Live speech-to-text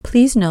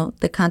Please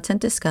note the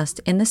content discussed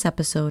in this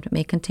episode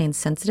may contain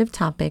sensitive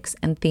topics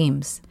and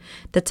themes.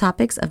 The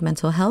topics of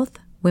mental health,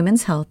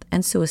 women's health,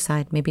 and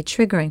suicide may be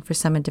triggering for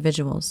some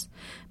individuals.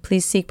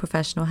 Please seek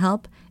professional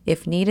help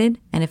if needed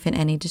and if in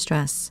any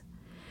distress.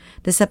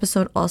 This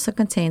episode also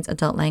contains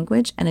adult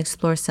language and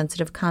explores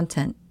sensitive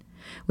content.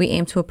 We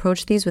aim to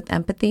approach these with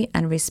empathy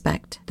and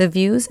respect. The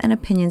views and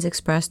opinions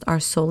expressed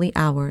are solely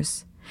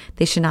ours.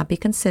 They should not be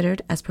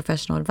considered as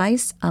professional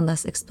advice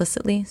unless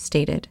explicitly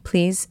stated.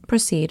 Please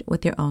proceed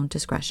with your own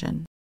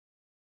discretion.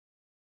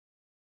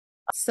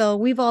 So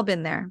we've all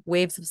been there.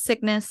 Waves of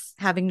sickness,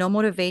 having no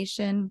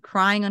motivation,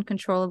 crying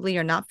uncontrollably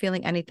or not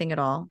feeling anything at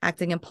all,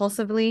 acting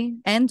impulsively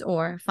and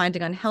or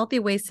finding unhealthy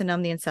ways to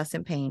numb the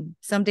incessant pain.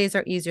 Some days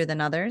are easier than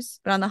others,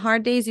 but on the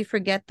hard days you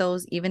forget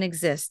those even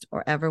exist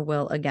or ever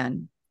will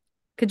again.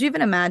 Could you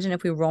even imagine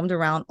if we roamed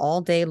around all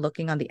day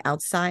looking on the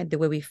outside the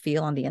way we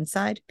feel on the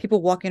inside?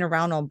 People walking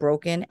around all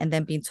broken and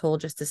then being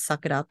told just to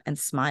suck it up and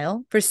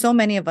smile? For so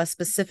many of us,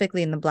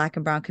 specifically in the Black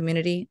and Brown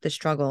community, the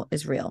struggle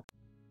is real.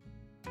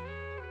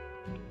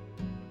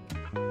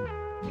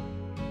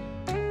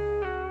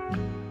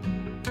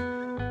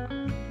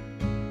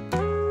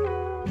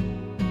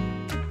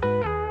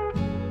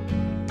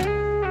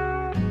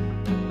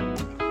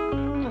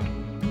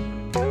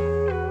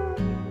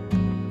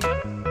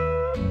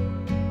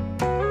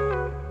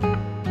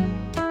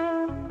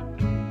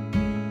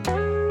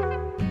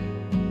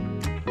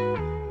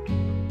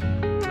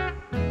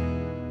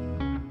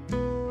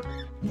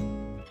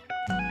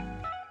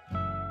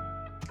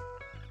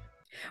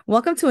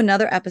 Welcome to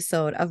another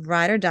episode of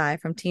Ride or Die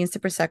from Teens to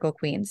Prosecco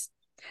Queens,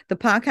 the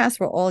podcast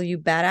where all you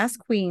badass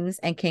queens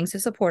and kings who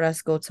support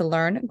us go to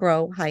learn,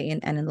 grow,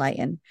 heighten, and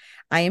enlighten.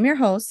 I am your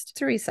host,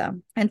 Teresa,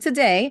 and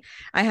today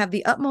I have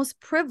the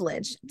utmost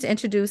privilege to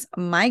introduce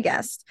my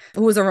guest,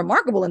 who is a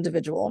remarkable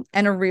individual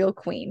and a real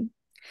queen.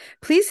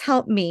 Please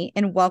help me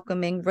in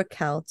welcoming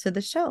Raquel to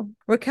the show.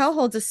 Raquel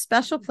holds a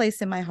special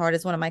place in my heart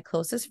as one of my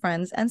closest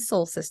friends and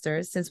soul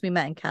sisters since we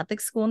met in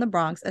Catholic school in the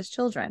Bronx as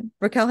children.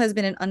 Raquel has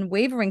been an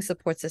unwavering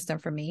support system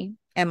for me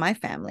and my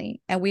family,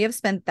 and we have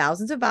spent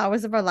thousands of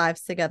hours of our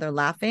lives together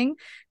laughing,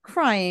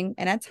 crying,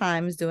 and at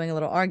times doing a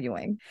little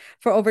arguing.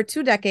 For over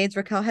 2 decades,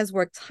 Raquel has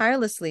worked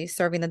tirelessly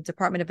serving the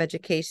Department of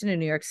Education in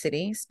New York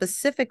City,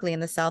 specifically in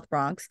the South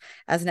Bronx,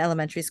 as an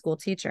elementary school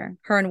teacher.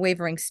 Her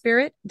unwavering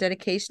spirit,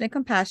 dedication, and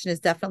compassion is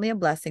definitely a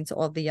blessing to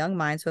all of the young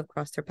minds who have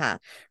crossed her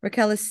path.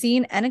 Raquel has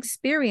seen and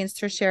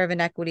experienced her share of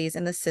inequities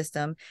in the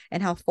system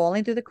and how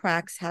falling through the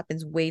cracks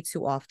happens way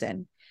too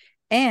often,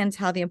 and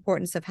how the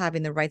importance of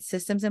having the right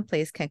systems in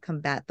place can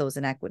combat those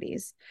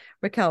inequities.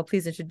 Raquel,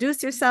 please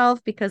introduce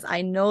yourself because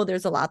I know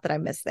there's a lot that I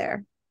missed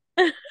there.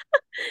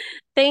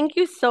 Thank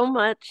you so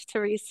much,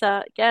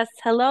 Teresa. Yes,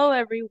 hello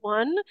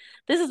everyone.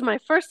 This is my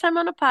first time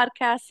on a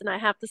podcast, and I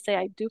have to say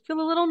I do feel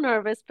a little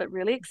nervous, but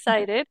really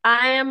excited.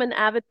 I am an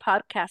avid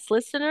podcast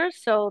listener,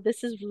 so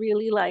this is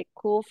really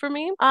cool for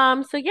me.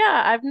 So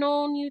yeah, I've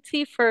known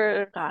UT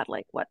for God,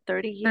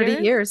 30 years?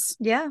 30 years.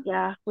 Yeah.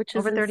 Yeah, which is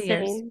over 30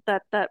 years. insane.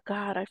 That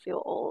God, I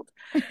feel old.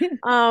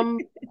 But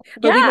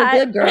we look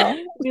good, girl.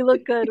 We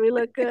look good. We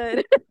look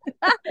good.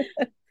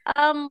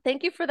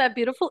 Thank you for that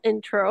beautiful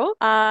intro.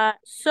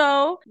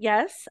 So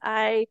yes,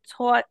 I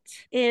taught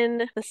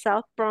in the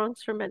South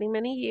Bronx for many,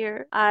 many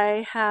years.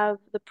 I have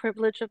the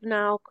privilege of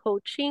now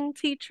coaching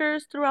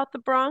teachers throughout the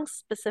Bronx,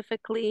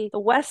 specifically the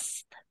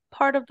West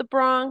part of the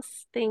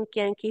Bronx, think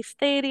Yankee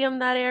Stadium,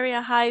 that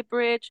area, High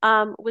Bridge,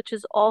 which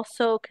is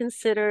also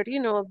considered,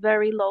 a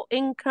very low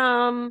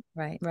income,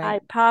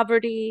 high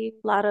poverty,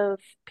 a lot of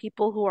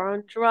people who are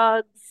on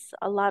drugs,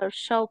 a lot of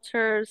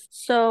shelters.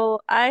 So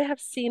I have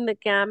seen the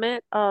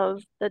gamut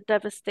of the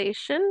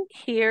devastation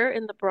here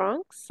in the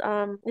Bronx.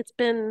 It's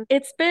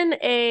been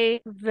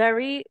a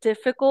very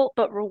difficult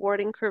but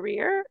rewarding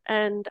career,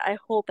 and I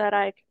hope that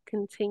I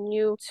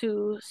continue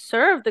to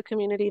serve the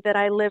community that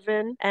I live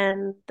in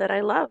and that I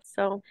love.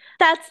 So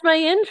that's my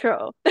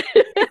intro.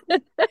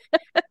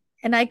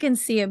 And I can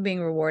see it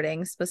being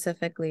rewarding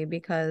specifically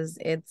because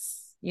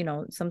it's,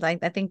 sometimes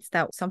I think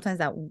sometimes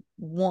that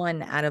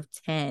 1 out of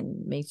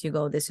 10 makes you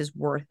go, this is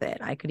worth it.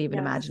 I could even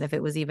imagine if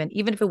it was even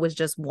if it was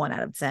just 1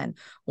 out of 10,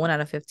 1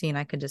 out of 15,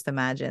 I could just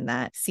imagine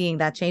that, seeing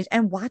that change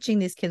and watching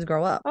these kids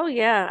grow up. Oh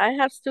yeah, I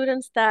have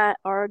students that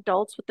are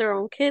adults with their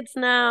own kids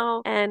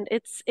now, and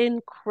it's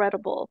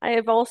incredible. I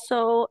have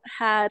also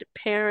had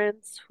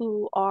parents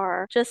who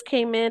just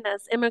came in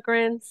as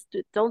immigrants,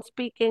 don't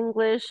speak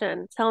English,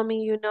 and tell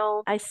me,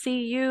 I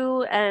see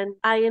you and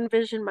I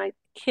envision my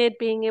kid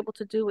being able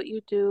to do what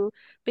you do.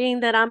 Being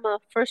that I'm a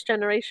first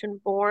generation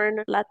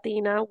born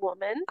Latina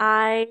woman,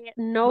 I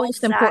know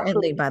most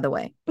importantly, by the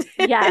way.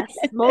 Yes,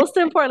 most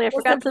importantly,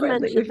 we forgot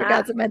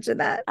to mention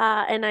that.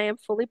 And I am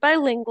fully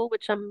bilingual,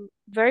 which I'm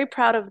very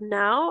proud of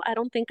now. I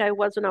don't think I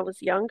was when I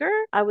was younger.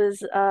 I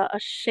was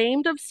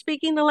ashamed of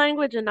speaking the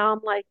language, and now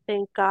I'm like,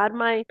 thank God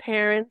my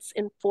parents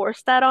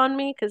enforced that on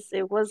me because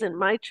it wasn't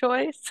my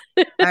choice.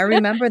 I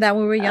remember that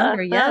when we were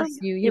younger. Yes,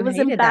 you it was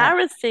hated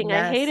embarrassing. That.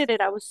 Yes. I hated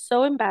it. I was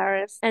so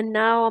embarrassed. And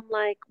now I'm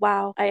like,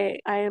 wow, I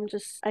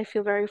I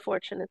feel very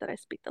fortunate that I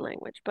speak the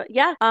language. But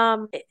yeah,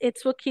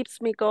 it's what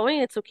keeps me going.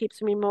 It's what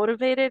keeps me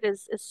motivated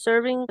is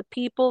serving the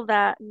people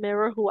that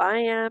mirror who I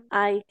am.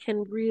 I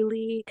can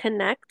really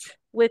connect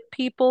with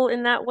people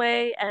in that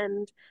way,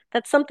 and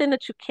that's something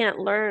that you can't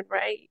learn,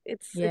 right?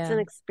 It's Yeah. an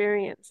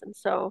experience. And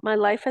so my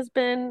life has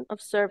been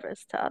of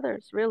service to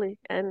others, really.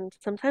 And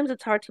sometimes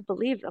it's hard to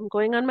believe I'm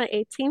going on my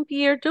 18th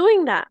year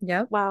doing that.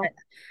 Yep. Wow.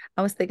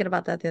 I was thinking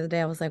about that the other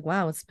day. I was like,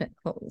 wow, it's been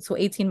so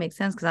 18 makes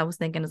sense because I was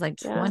thinking it's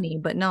like Yeah. 20,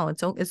 but no,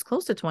 it's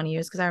close to 20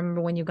 years because I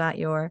remember when you got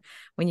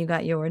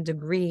your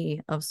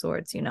degree of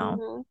sorts, you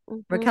know. Hmm. Hmm.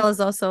 Raquel is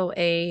also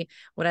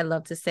what I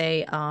love to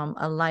say,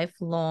 a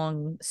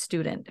lifelong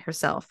student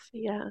herself.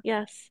 Yeah,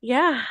 yes.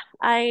 Yeah.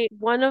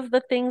 One of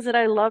the things that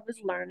I love is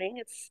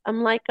learning.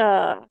 I'm like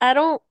I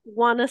don't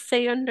want to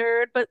say a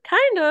nerd, but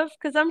kind of,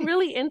 because I'm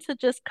really into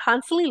just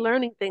constantly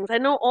learning things. I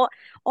know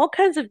all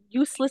kinds of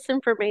useless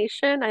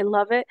information. I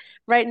love it.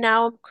 Right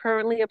now, I'm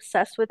currently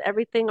obsessed with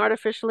everything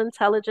artificial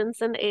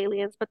intelligence and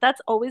aliens, but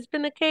that's always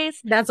been the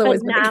case. That's But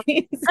always been the now,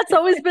 case. that's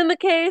always been the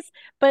case.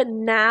 But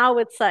now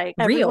it's like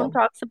everyone Real.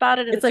 talks about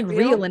it and It's it's like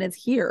real. real and it's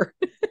here.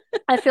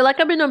 I feel like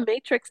I'm in a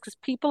matrix because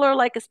people are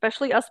like,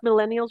 especially us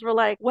millennials, were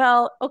like,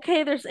 well,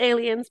 okay, there's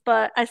aliens,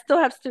 but I still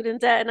have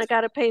student debt and I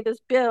got to pay this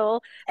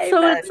bill. So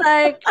Amen. it's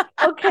like,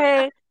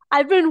 okay,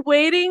 I've been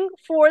waiting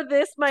for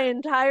this my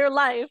entire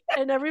life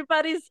and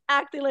everybody's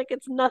acting like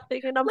it's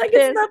nothing and I'm Like it's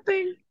pissed.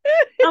 nothing.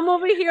 I'm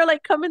over here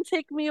like, come and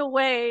take me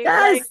away.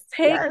 Like, Yes,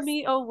 take yes.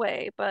 me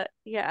away. But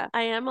yeah,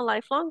 I am a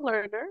lifelong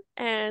learner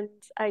and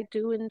I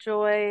do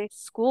enjoy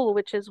school,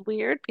 which is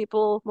weird.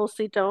 People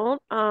mostly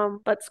don't.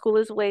 But school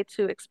is way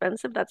too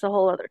expensive. That's a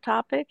whole other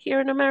topic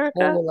here in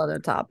America. Whole other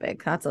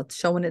topic. That's a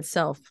show in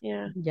itself.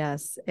 Yeah.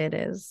 Yes, it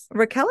is.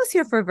 Raquel is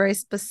here for a very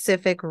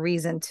specific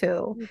reason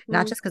too.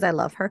 Not Hmm. just because I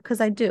love her,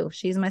 because I do.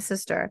 She's my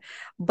sister.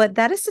 But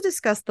that is to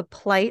discuss the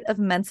plight of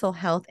mental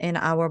health in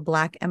our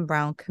Black and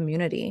Brown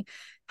community,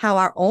 how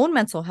our own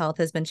mental health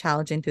has been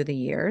challenging through the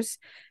years,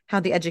 how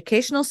the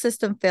educational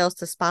system fails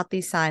to spot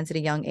these signs at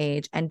a young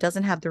age and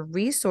doesn't have the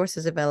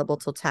resources available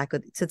to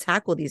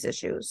tackle these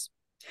issues,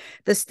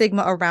 the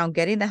stigma around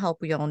getting the help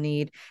we all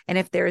need, and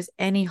if there is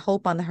any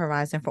hope on the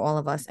horizon for all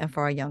of us and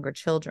for our younger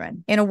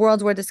children. In a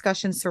world where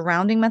discussions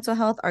surrounding mental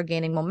health are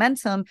gaining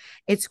momentum,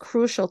 it's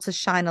crucial to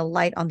shine a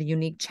light on the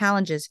unique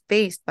challenges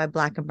faced by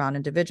Black and Brown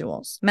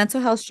individuals.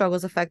 Mental health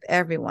struggles affect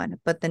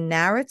everyone, but the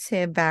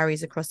narrative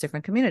varies across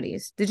different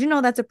communities. Did you know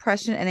that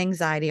depression and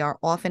anxiety are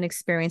often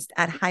experienced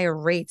at higher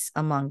rates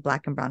among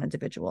Black and Brown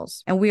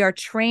individuals? And we are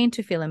trained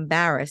to feel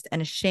embarrassed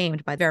and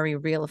ashamed by very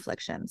real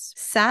afflictions.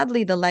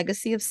 Sadly, the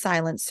legacy of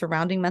silence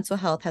surrounding mental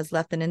health has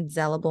left an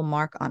indelible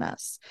mark on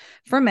us.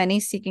 For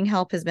many, seeking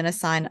help has been a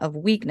sign of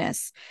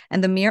weakness,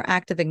 and the mere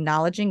act of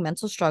acknowledging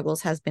mental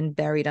struggles has been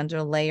buried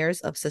under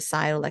layers of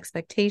societal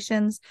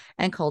expectations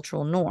and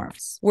cultural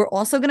norms. We're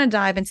also going to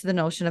dive into the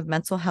notion of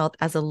mental health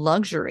as a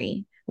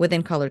luxury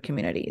within colored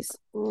communities.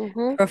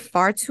 Hmm. For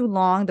far too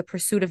long, the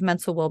pursuit of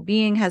mental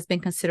well-being has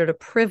been considered a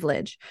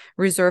privilege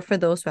reserved for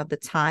those who have the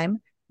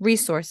time,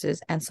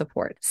 resources, and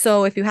support.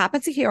 So if you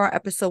happen to hear our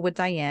episode with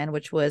Diane,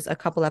 which was a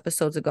couple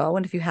episodes ago,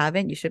 and if you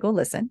haven't, you should go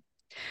listen.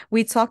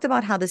 We talked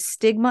about how the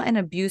stigma and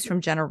abuse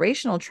from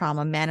generational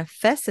trauma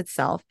manifests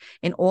itself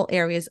in all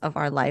areas of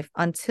our life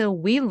until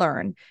we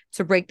learn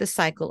to break the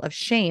cycle of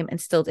shame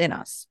instilled in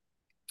us.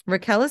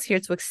 Raquel is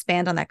here to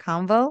expand on that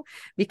convo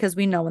because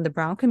we know in the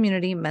Brown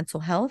community, mental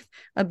health,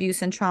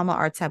 abuse, and trauma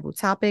are taboo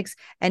topics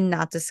and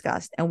not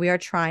discussed. And we are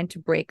trying to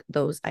break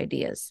those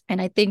ideas. And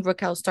I think,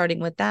 Raquel, starting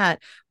with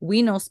that,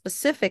 we know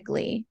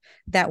specifically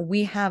that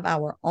we have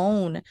our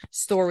own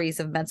stories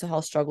of mental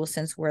health struggles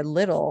since we're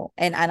little.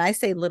 And I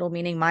say little,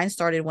 meaning mine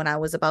started when I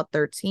was about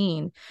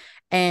 13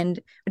 and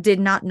did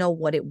not know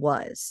what it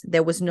was.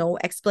 There was no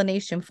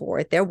explanation for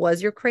it. There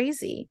was, you're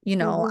crazy. You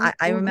know, Hmm.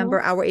 I Hmm.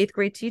 remember our eighth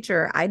grade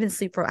teacher, I hadn't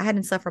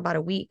slept for about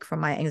a week from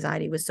my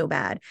anxiety. It was so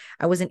bad.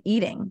 I wasn't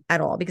eating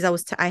at all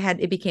because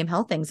it became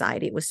health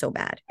anxiety. It was so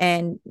bad.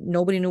 And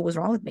nobody knew what was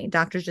wrong with me.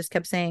 Doctors just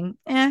kept saying,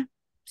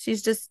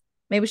 she's just,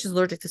 maybe she's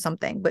allergic to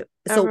something. But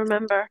I so,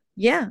 remember.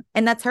 yeah.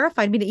 And that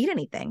terrified me to eat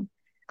anything.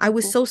 I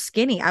was Hmm. so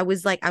skinny. I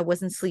was like, I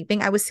wasn't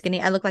sleeping. I was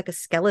skinny. I looked like a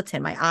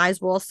skeleton. My eyes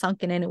were all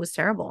sunken in. It was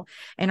terrible.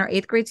 And our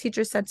eighth grade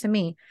teacher said to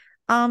me,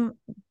 um,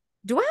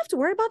 do I have to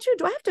worry about you?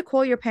 Do I have to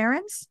call your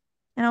parents?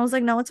 And I was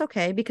like, no, it's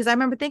okay. Because I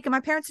remember thinking my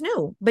parents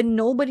knew, but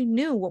nobody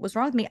knew what was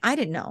wrong with me. I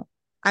didn't know.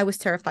 I was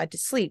terrified to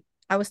sleep.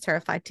 I was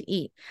terrified to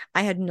eat.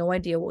 I had no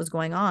idea what was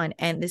going on.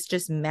 And this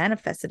just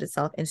manifested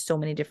itself in so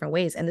many different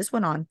ways. And this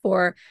went on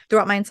for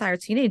throughout my entire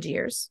teenage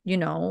years. You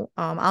know,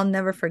 I'll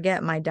never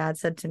forget my dad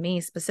said to me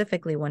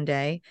specifically one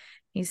day,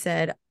 he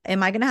said,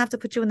 am I going to have to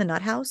put you in the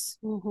nut house?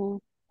 Hmm.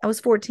 I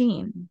was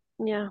 14.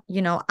 Yeah.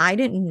 You know, I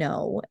didn't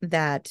know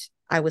that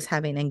I was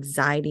having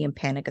anxiety and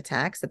panic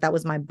attacks, that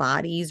was my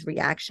body's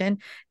reaction.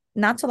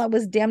 Not till I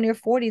was damn near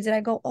 40 did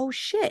I go, oh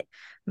shit,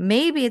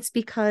 maybe it's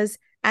because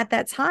at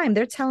that time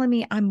they're telling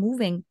me I'm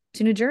moving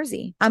to New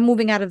Jersey. I'm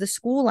moving out of the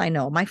school I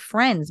know, my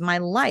friends, my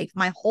life,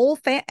 my whole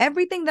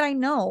everything that I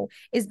know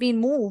is being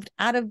moved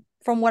out of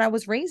from what I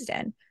was raised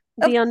in.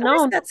 Of The course,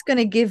 unknown. that's going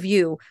to give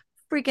you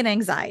freaking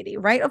anxiety,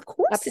 right? Of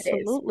course it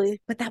is.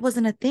 Absolutely. But that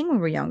wasn't a thing when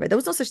we were younger. There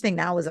was no such thing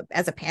now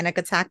as a panic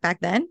attack back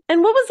then.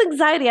 And what was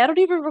anxiety? I don't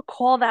even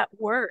recall that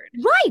word.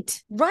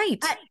 Right, right,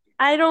 I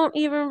I don't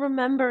even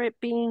remember it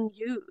being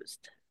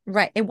used.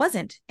 right. It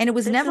wasn't. And it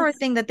was This never a is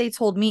thing that they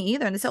told me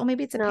either. And they said, oh,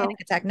 maybe it's a panic no.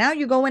 attack. Now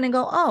you go in and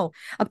go, oh,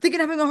 I'm thinking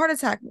of having a heart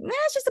attack. Nah,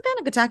 it's just a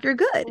panic attack. You're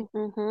good.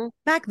 Hmm.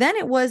 Back then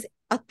it was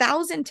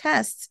 1,000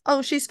 tests.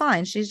 Oh, she's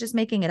fine. She's just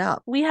making it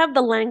up. We have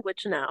the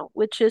language now,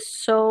 which is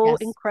so Yes.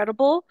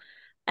 incredible.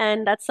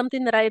 And that's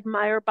something that I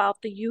admire about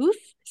the youth.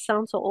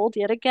 Sounds so old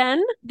yet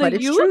again. The But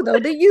it's youth, true though.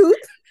 The youth,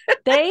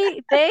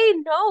 they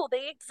know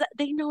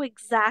they know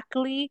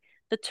exactly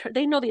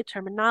they know the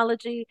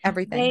terminology.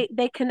 everything.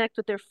 They connect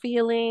with their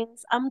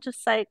feelings. I'm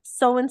just like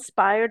so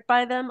inspired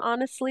by them,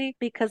 honestly,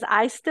 because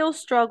I still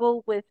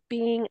struggle with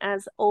being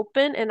as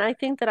open, and I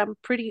think that I'm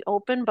pretty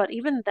open, but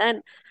even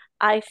then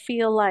I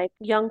feel like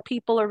young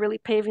people are really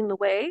paving the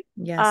way.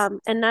 Yes.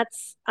 And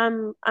that's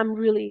I'm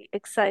really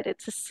excited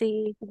to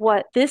see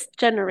what this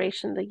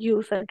generation, the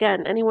youth,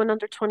 again, anyone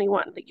under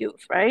 21, the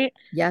youth, right?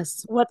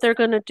 Yes. What they're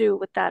going to do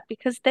with that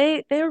because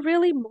they're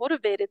really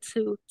motivated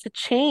to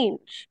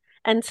change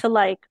and to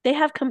like they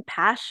have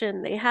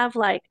compassion. They have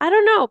like I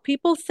don't know,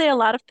 people say a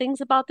lot of things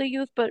about the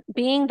youth, but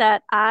being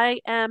that I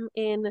am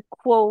in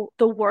quote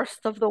the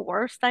worst of the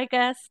worst, I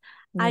guess,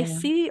 I Yeah.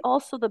 see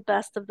also the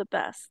best of the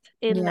best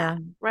in Yeah. that,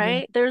 Yeah.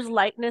 right? There's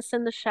lightness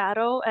in the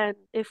shadow, and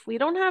if we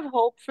don't have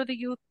hope for the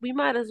youth, we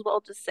might as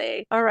well just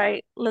say, all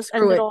right, let's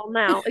Screw end it it. all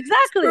now.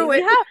 Exactly. Screw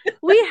it.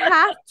 We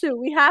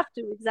have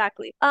to,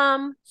 exactly.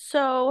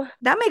 So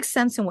That makes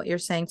sense in what you're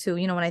saying too.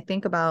 When I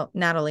think about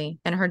Natalie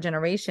and her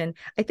generation,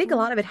 I think a mhm,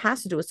 lot of it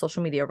has to do with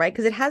social media, right?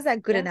 Because it has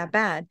that good yeah, and that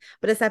bad,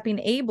 but it's that being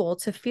able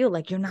to feel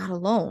like you're not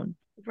alone.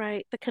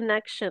 right. The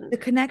connection, The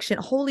connection.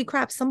 Holy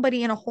crap,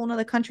 somebody in a whole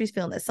nother country is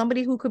feeling this.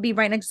 Somebody who could be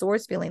right next door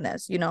is feeling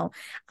this.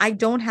 I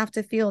don't have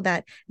to feel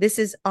that this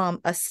is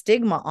a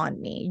stigma on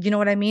me. You know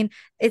what I mean?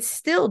 It's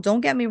still,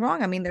 don't get me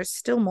wrong. I mean, there's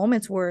still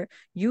moments where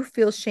you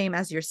feel shame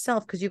as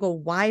yourself because you go,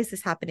 why is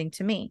this happening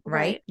to me?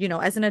 Right?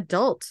 right. As an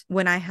adult,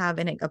 when I have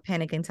a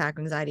panic attack,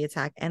 anxiety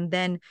attack, and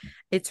then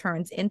it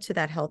turns into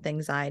that health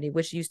anxiety,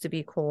 which used to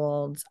be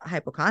called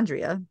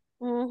hypochondria.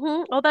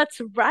 Oh, that's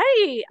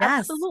right. Yes.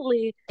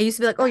 Absolutely. It used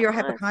to be like, oh, That you're a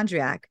was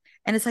hypochondriac.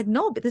 And it's like,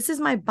 no, but this is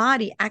my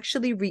body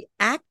actually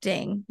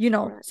reacting.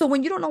 right. So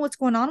when you don't know what's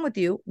going on with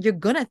you, you're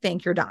going to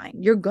think you're dying.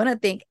 You're going to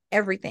think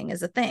everything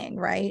is a thing,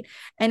 right?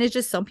 And it's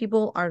just some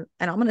people are,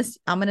 and I'm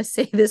going to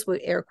say this with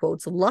air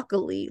quotes,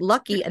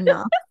 lucky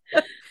enough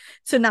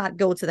to not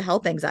go to the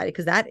health anxiety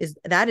because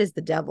that is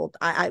the devil.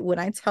 I when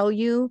I tell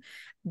you,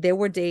 there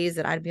were days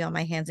that I'd be on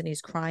my hands and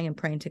knees crying and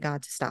praying to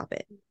God to stop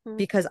it Mhm.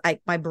 because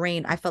my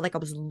brain, I felt like I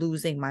was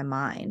losing my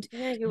mind,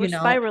 Yeah, you were you know,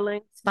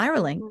 spiraling.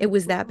 spiraling. It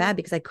was that Mhm. bad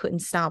because I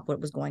couldn't stop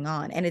what was going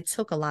on. And it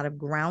took a lot of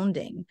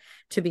grounding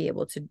to be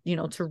able to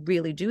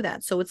really do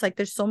that. So it's like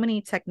there's so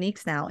many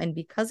techniques now. And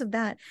because of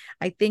that,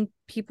 I think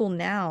people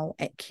now,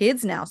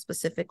 kids now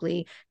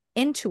specifically,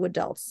 into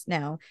adults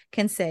now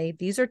can say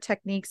these are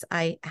techniques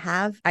I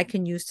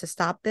can use to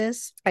stop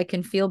this. I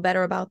can feel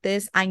better about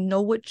this. I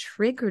know what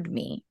triggered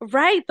me.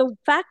 Right. The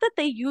fact that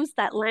they use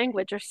that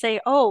language or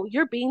say, oh,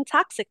 you're being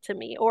toxic to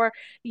me, or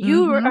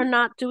you are Mm-hmm.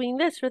 not doing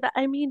this or that.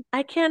 I mean,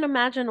 I can't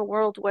imagine a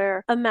world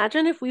where,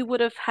 imagine if we would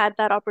have had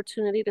that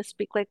opportunity to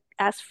speak like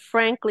as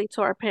frankly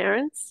to our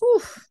parents.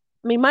 Oof.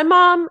 I mean,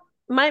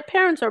 my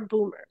parents are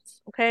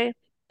boomers, okay?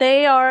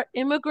 They are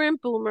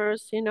immigrant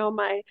boomers.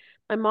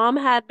 My mom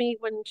had me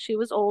when she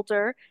was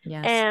older,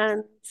 Yes.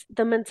 and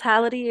the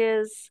mentality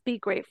is be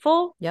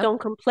grateful, Yep.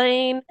 don't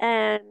complain,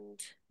 and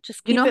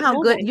just You keep know it how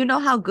good moving. you know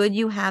how good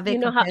you have You it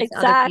know how compared to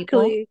other people.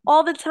 exactly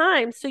all the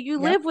time. So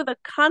you Yep. live with a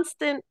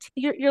constant,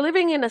 you're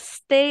living in a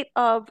state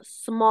of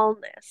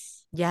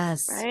smallness,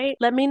 Yes. right?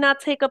 Let me not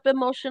take up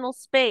emotional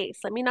space.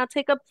 Let me not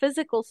take up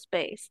physical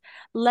space.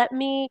 Let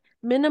me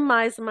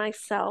minimize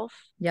myself,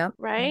 Yep.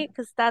 right?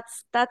 Because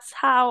that's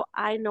how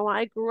I know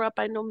I grew up.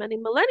 I know many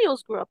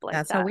millennials grew up like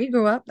That's how that. we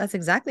grew up. That's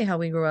exactly how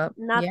we grew up.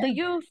 Not Yeah. the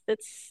youth.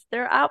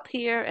 They're out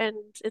here and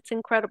it's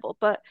incredible.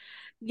 But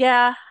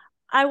yeah,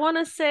 I want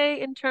to say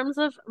in terms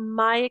of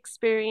my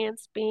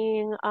experience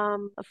being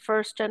a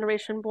first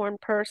generation born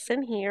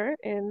person here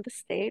in the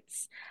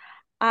States,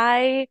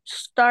 I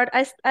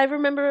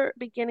remember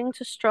beginning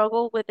to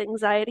struggle with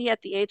anxiety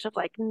at the age of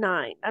like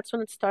 9. That's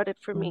when it started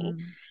for me.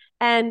 Mm.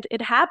 And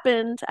it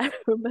happened, I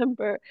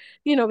remember,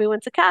 we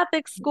went to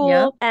Catholic Yep.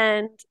 school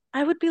and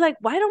I would be like,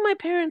 why don't my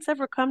parents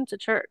ever come to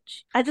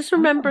church? I just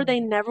remember Oh. they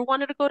never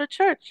wanted to go to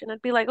church. And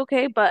I'd be like,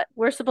 okay, but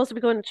we're supposed to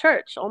be going to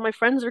church. All my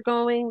friends are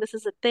going. This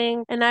is a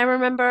thing. And I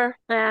remember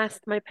I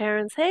asked my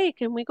parents, hey,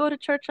 can we go to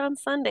church on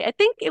Sunday? I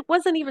think it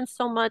wasn't even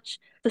so much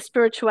the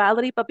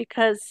spirituality, but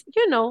because,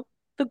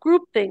 the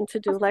group thing to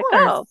do, Of like,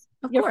 oh, course.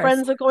 Of your course.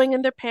 friends are going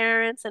in their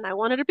parents, and I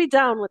wanted to be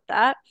down with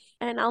that.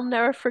 And I'll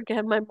never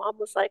forget my mom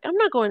was like, I'm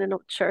not going to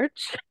no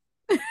church.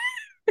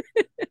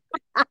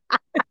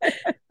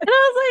 And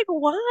I was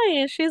like, why?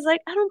 And she's like,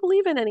 I don't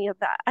believe in any of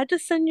that. I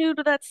just send you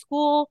to that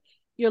school.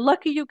 You're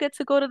lucky you get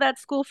to go to that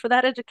school for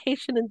that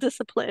education and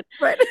discipline.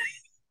 Right.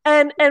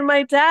 And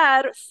my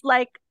dad,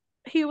 like,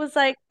 he was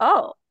like,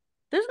 oh,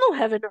 there's no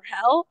heaven or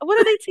hell. What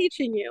are they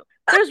teaching you?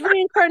 There's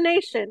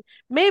reincarnation.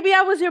 Maybe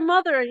I was your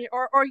mother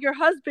or your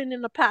husband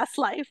in a past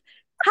life.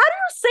 How do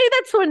you say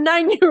that to a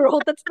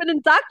 9-year-old that's been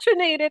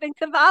indoctrinated in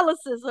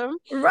Catholicism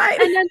Right.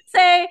 and then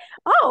say,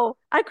 oh,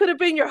 I could have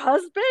been your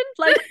husband?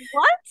 Like,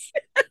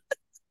 what?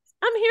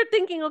 I'm here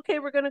thinking, okay,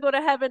 we're gonna go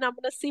to heaven. I'm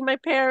gonna see my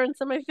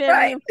parents and my family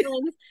Right. and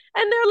friends.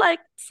 And they're like,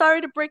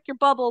 sorry to break your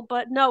bubble,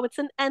 but no, it's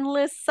an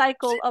endless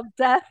cycle of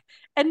death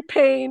and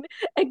pain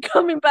and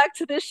coming back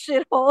to this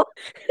shithole.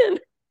 And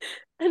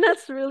and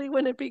that's really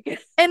when it begins.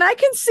 And I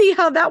can see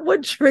how that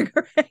would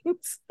trigger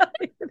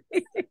anxiety.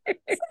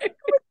 It's like,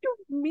 what do you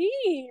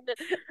mean?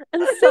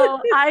 And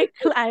so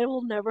I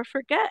will never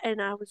forget.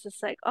 And I was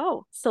just like,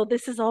 oh, so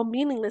this is all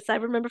meaningless. I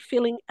remember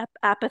feeling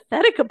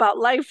apathetic about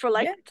life for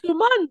like Yeah. 2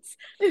 months.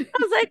 I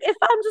was like, if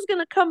I'm just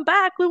gonna come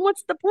back, then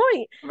what's the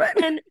point? Right.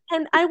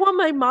 And I want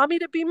my mommy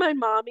to be my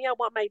mommy. I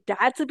want my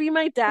dad to be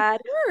my Of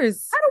dad.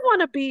 course. I don't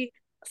want to be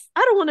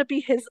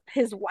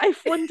his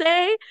wife one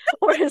day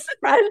or his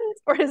friend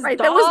or his Right.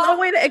 There was dog. no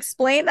way to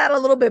explain that a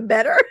little bit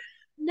better.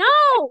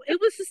 No, it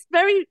was just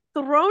very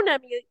thrown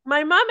at me.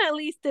 My mom at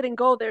least didn't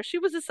go there. She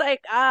was just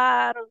like,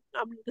 I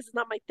don't, this is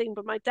not my thing.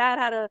 But my dad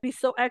had to be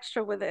so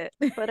extra with it.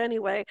 But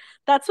anyway,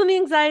 that's when the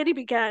anxiety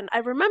began. I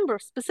remember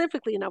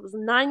specifically, and I was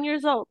 9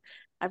 years old.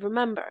 I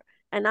remember.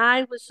 And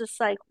I was just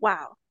like,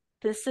 wow,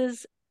 this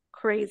is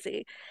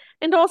crazy.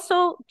 And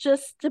also,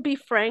 just to be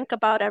frank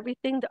about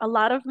everything, a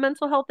lot of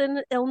mental health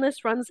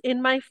illness runs in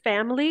my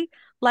family,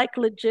 like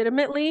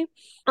legitimately,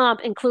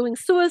 including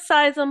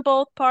suicides on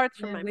both parts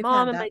from Yeah, my we've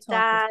mom had and my that talk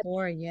dad.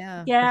 before.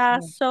 Yeah, for Yeah,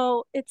 sure.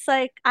 so it's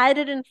like I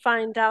didn't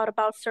find out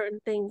about certain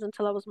things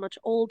until I was much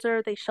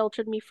older. They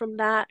sheltered me from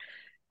that.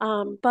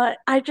 But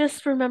I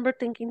just remember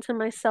thinking to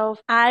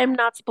myself, I'm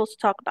not supposed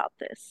to talk about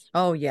this.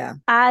 Oh, yeah.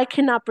 I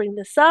cannot bring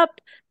this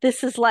up.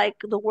 This is like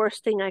the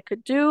worst thing I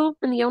could do.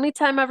 And the only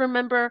time I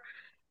remember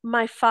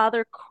my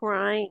father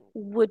crying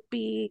would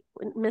be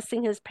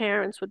missing his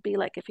parents would be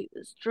like if he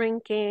was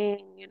drinking,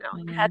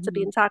 he had to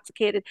be Mhm.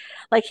 intoxicated.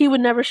 Like he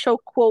would never show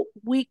quote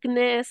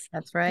weakness.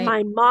 That's right.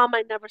 My mom,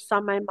 I never saw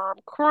my mom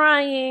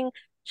crying.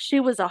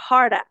 She was a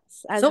hard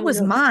ass, as So you was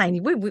know,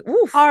 mine.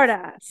 Oof. hard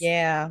ass.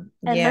 Yeah, And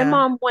my yeah,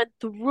 mom went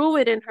through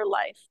it in her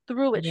life,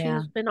 through it. yeah.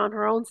 She's been on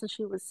her own since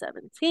she was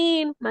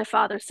 17, my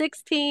father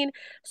 16.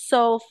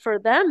 So for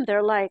them,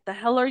 they're like, the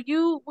hell are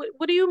you?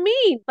 What do you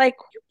mean? Like,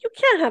 you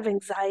can't have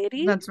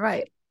anxiety. That's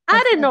right. I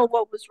That's didn't right. know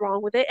what was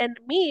wrong with it. And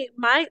me,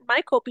 my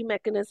coping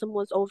mechanism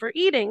was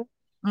overeating,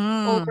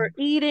 Mm,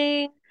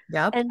 overeating.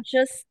 yep. And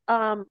just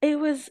it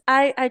was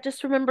I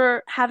just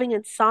remember having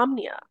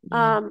insomnia,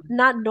 Yeah,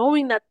 not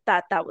knowing that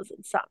was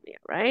insomnia,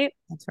 right?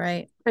 that's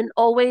right. And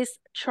always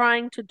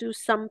trying to do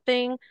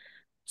something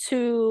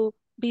to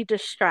be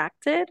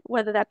distracted,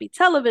 whether that be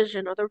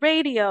television or the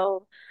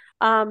radio,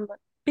 um,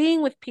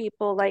 being with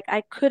people. Like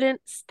I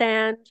couldn't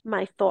stand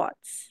my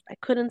thoughts. I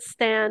couldn't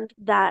stand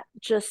that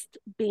just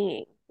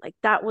being. Like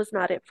that was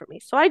not it for me.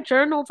 So I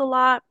journaled a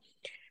lot.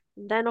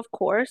 Then, of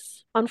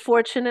course,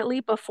 unfortunately,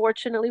 but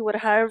fortunately,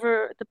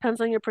 whatever it depends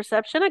on your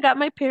perception, I got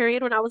my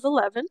period when I was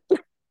 11.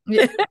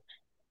 Yeah.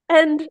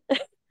 And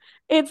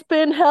it's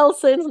been hell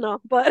since. No,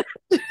 but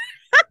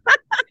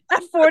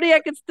at 40, I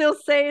could still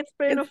say it's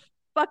been a It's,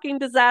 fucking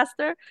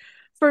disaster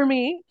for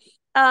me.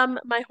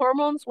 My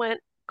hormones went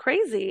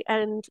crazy,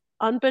 and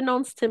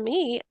unbeknownst to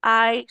me,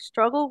 I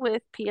struggle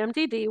with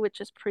PMDD,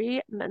 which is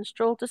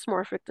premenstrual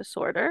dysmorphic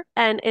disorder,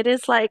 and it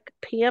is like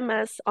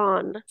PMS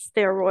on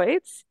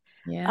steroids.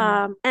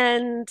 yeah,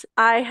 And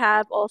I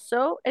have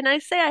also, and I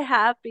say I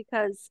have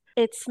because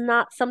it's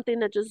not something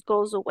that just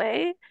goes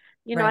away.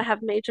 I right.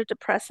 have major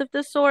depressive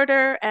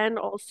disorder and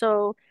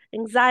also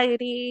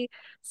anxiety.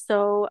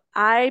 So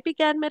I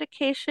began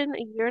medication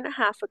a year and a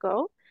half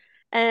ago.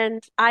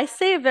 And I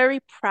say it very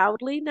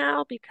proudly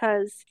now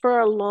because for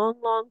a long,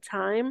 long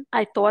time,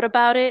 I thought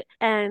about it.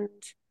 And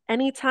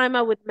anytime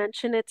I would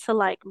mention it to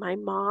like my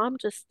mom,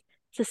 just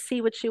to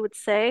see what she would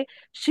say,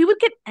 she would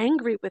get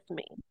angry with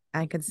me.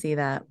 I could see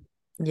that.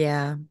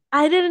 Yeah,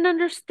 I didn't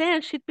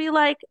understand. She'd be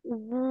like,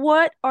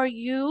 what are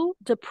you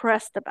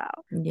depressed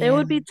about? There yeah,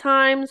 would be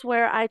times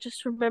where I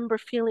just remember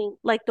feeling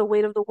like the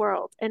weight of the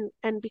world. And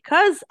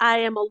because I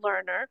am a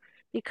learner,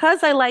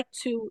 because I like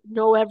to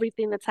know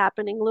everything that's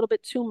happening a little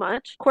bit too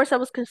much, of course I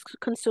was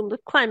consumed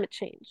with climate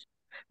change.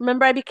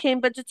 Remember, I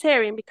became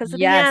vegetarian because of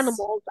the yes.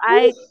 animals.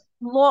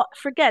 Oof.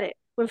 Forget it.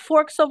 When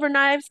Forks Over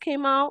Knives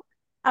came out,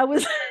 I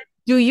was,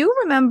 Do you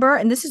remember?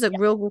 And this is a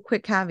real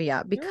quick caveat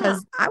yeah,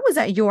 because I was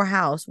at your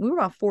house. We were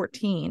about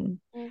 14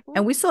 mhm,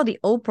 and we saw the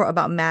Oprah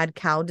about mad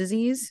cow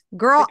disease.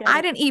 Girl, forget I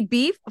it. didn't eat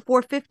beef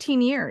for 15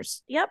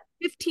 years. Yep.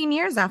 15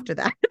 years after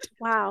that.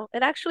 Wow.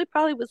 It actually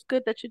probably was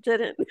good that you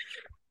didn't.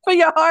 For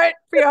your heart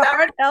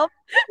health.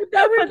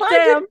 That But reminded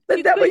damn, that,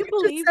 you that what couldn't you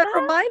just believe said that?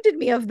 reminded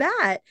me of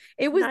that.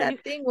 It was Now you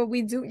that thing where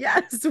we do,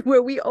 yes,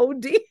 where we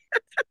OD. it's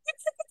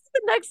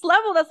the next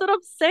level. That's what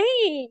I'm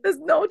saying. There's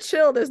no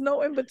chill, there's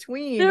no in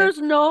between. And There's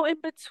no in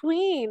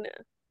between.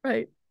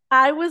 Right.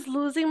 I was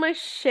losing my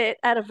shit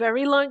at a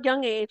very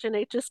young age, and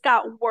it just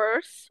got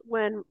worse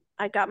when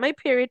I got my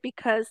period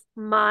because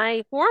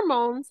my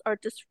hormones are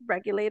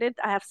dysregulated.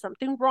 I have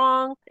something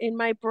wrong in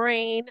my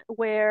brain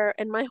where,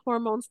 and my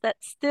hormones that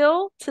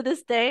still to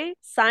this day,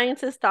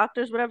 scientists,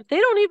 doctors, whatever, they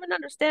don't even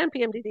understand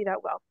PMDD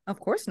that well. Of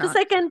course Just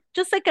not. like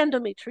just like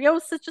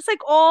endometriosis, just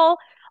like all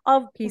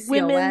of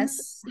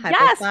women's, PCOS,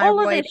 yes, all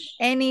of hypothyroid, this.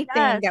 anything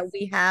Yes. that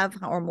we have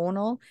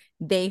hormonal,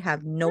 they have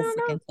I no don't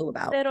know. freaking clue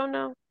about. They don't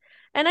know.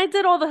 And I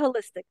did all the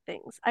holistic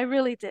things. I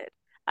really did.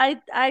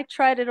 I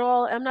tried it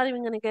all. I'm not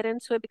even going to get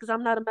into it because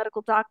I'm not a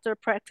medical doctor,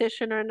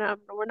 practitioner, and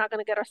we're not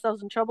going to get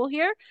ourselves in trouble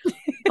here.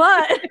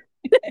 But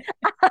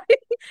I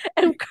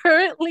am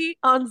currently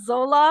on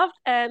Zoloft,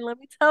 and let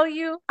me tell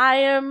you, I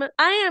am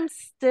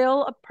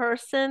still a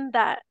person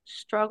that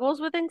struggles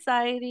with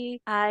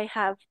anxiety. I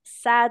have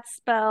sad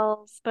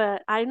spells,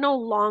 but I no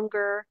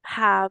longer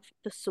have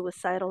the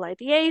suicidal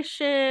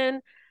ideation.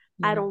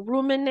 I Yeah, don't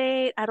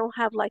ruminate. I don't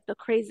have like the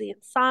crazy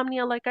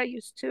insomnia like I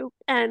used to.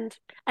 And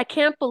I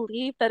can't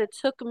believe that it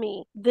took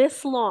me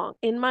this long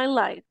in my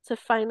life to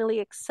finally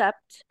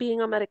accept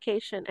being on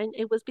medication. And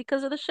it was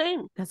because of the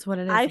shame. that's what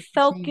it is. I It's a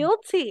felt shame.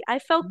 guilty. I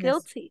felt Yes.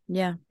 guilty.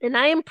 Yeah, And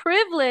I am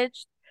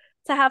privileged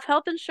to have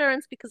health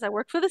insurance because I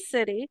work for the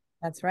city.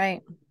 that's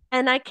right.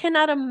 And I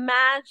cannot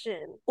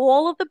imagine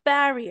all of the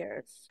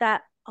barriers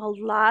that a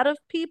lot of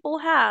people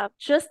have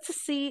just to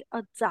see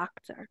a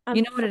doctor.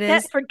 You know what it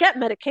Forget is? forget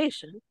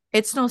medication.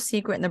 It's no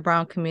secret in the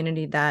brown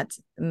community that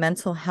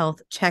mental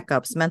health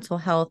checkups, mental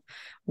health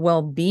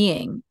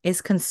well-being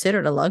is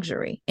considered a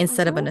luxury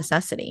instead of a Mhm.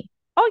 necessity.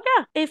 Oh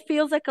yeah, it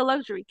feels like a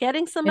luxury.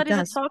 Getting It somebody to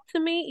does. talk to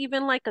me,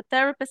 even like a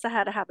therapist, I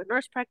had to have a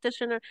nurse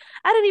practitioner.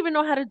 I didn't even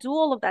know how to do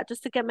all of that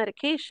just to get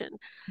medication.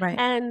 Right.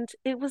 And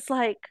it was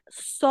like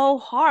so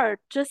hard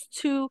just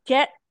to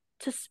get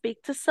to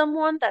speak to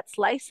someone that's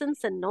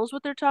licensed and knows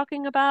what they're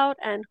talking about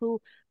and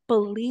who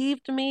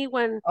believed me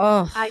when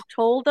Oh, I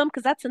told them,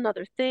 because that's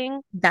another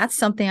thing. that's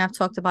something I've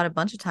talked about a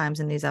bunch of times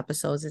in these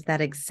episodes is that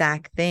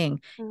exact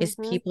thing is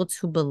Hmm. people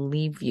to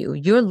believe you.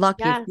 You're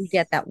lucky if you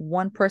get Yes. that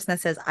one person that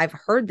says, I've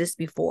heard this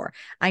before.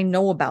 I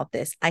know about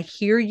this. I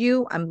hear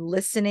you. I'm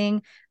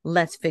listening.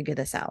 Let's figure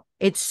this out.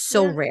 It's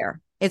so Yeah.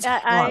 rare. It's I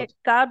hard.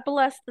 God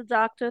bless the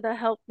doctor that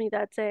helped me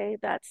that day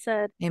that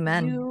said,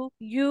 Amen.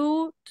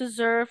 you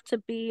deserve to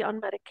be on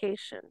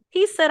medication.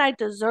 He said I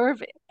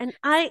deserve it. And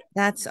I,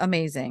 That's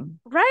amazing.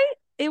 right?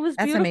 It was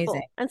That's amazing.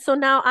 beautiful. And so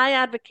now I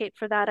advocate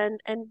for that.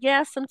 And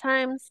yeah,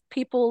 sometimes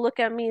people look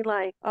at me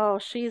like, oh,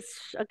 she's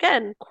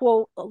again,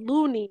 quote, a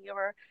loony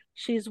or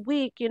she's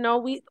weak.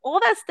 We all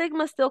that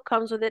stigma still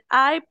comes with it.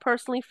 I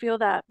personally feel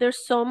that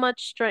there's so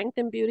much strength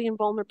and beauty and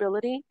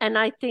vulnerability. And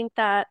I think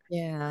that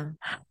Yeah.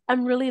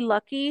 I'm really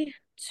lucky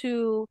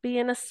to be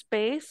in a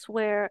space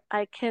where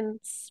I can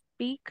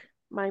speak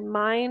my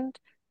mind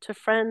to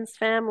friends,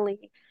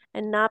 family,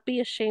 and not be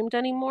ashamed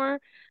anymore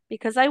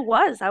because I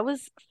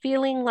was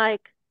feeling like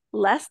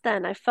less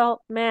than. I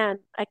felt, man,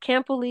 I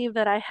can't believe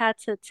that I had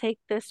to take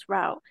this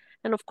route.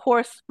 And of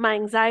course, my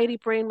anxiety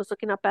brain was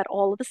looking up at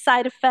all of the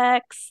side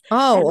effects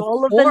Oh, and of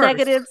all of the course.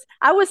 negatives.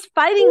 I was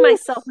fighting Oof.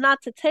 myself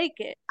not to take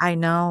it, I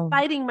know.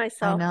 fighting I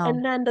myself. know.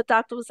 And then the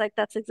doctor was like,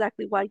 that's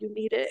exactly why you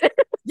need it.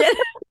 Yeah.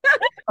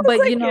 It's But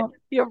like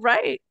you're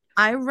right.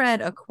 I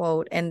read a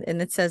quote and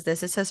it says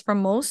this. It says for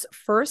most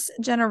first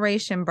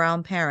generation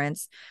brown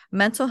parents,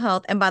 mental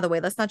health, and by the way,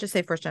 let's not just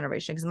say first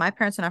generation, because my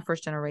parents are not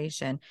first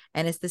generation.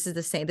 And this is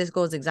the same. This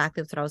goes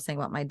exactly with what I was saying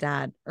about my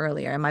dad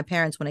earlier and my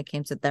parents when it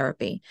came to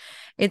therapy.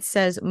 It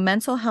says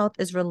mental health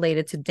is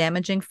related to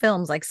damaging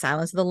films like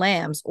Silence of the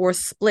Lambs or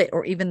Split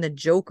or even the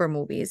Joker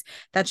movies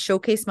that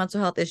showcase mental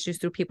health issues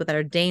through people that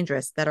are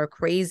dangerous, that are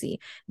crazy,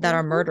 that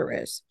are Hmm.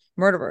 murderers.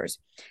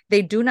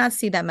 They do not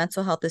see that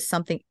mental health is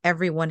something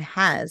everyone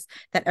has,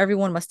 that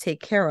everyone must take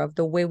care of,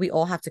 the way we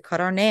all have to cut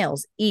our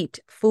nails, eat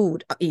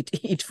food,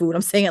 eat food.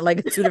 I'm saying it like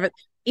it's two different,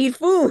 eat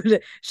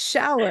food,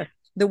 shower,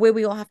 the way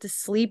we all have to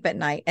sleep at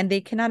night. And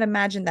they cannot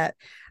imagine that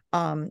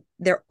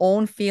their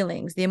own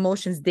feelings, the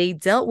emotions they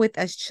dealt with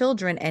as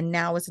children and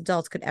now as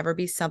adults could ever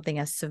be something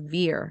as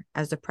severe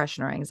as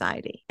depression or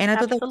anxiety. And I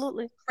thought that was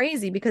Absolutely.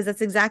 crazy because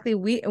that's exactly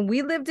we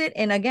lived it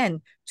in,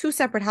 again, two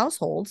separate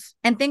households.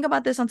 And think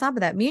about this, on top of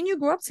that, me and you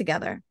grew up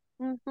together.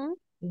 Hmm.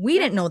 We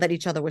Yep. didn't know that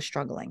each other was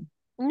struggling.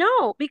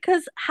 No,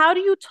 because how do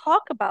you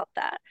talk about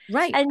that?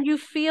 Right. And you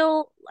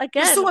feel, You're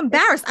again, so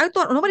embarrassed. I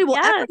thought nobody will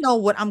ever yes, know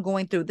what I'm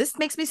going through. This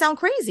makes me sound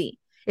crazy.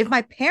 If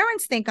my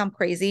parents think I'm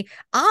crazy,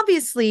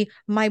 obviously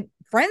my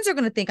friends are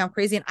going to think I'm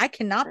crazy, and I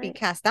cannot be right,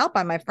 cast out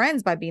by my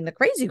friends by being the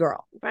crazy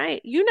girl.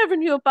 right. You never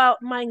knew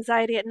about my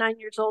anxiety at 9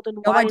 years old and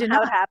No, why I and did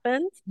how it not.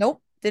 happened.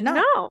 Nope, did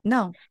not. No.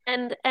 No.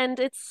 And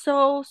it's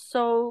so,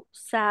 so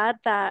sad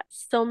that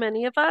so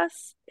many of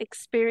us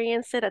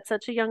experience it at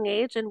such a young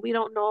age and we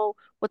don't know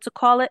what to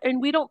call it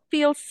and we don't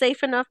feel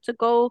safe enough to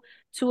go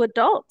to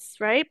adults,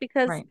 right?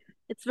 Because Right.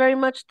 it's very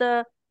much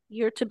the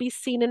you're to be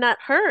seen and not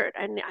heard.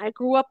 And I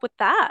grew up with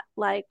that.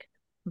 Like,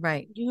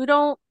 Right. you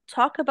don't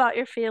talk about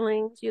your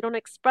feelings, you don't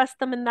express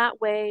them in that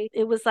way.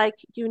 It was like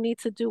you need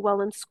to do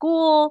well in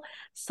school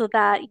so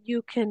that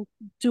you can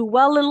do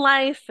well in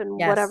life and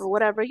Yes.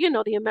 whatever,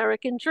 the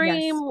American Yes.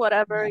 dream,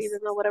 whatever, even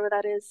Yes. though whatever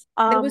that is.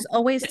 There was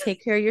always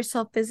take care of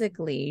yourself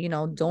physically,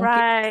 don't get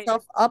Right.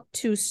 yourself up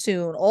too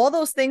soon. All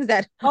those things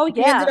that Oh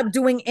we ended yeah. up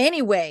doing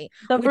anyway,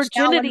 The which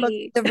now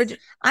virginity.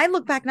 I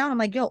look back now and I'm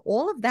like, yo,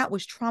 all of that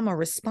was trauma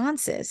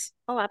responses.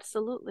 Oh,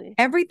 absolutely.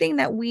 Every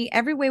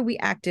way we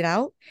acted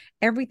out,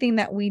 everything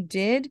that we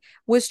did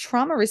was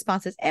trauma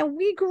responses. And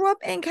we grew up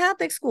in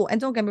Catholic school.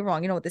 And don't get me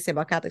wrong, you know what they say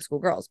about Catholic school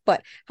girls.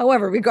 But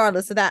however,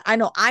 regardless of that, I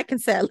know I can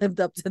say I lived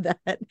up to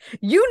that.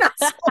 You not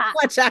so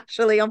much,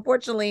 actually.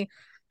 Unfortunately,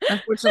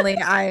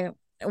 I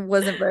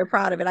wasn't very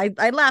proud of it.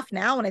 I laugh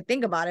now when I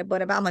think about it,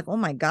 but I'm like, oh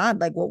my God,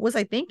 like what was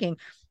I thinking?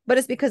 But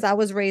it's because I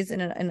was raised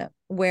in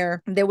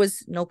where there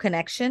was no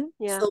connection.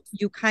 Yeah. So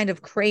you kind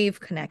of crave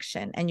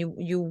connection and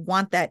you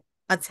want that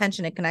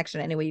attention and connection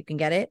any way you can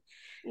get it.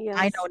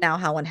 I know Yes. now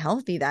how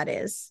unhealthy that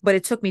is, but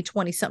it took me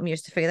 20 something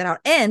years to figure that out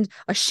and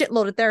a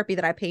shitload of therapy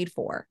that I paid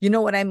for. You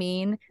know what I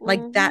mean?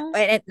 Like that.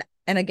 Mm-hmm.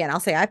 And again, I'll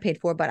say I paid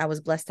for, but I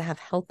was blessed to have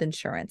health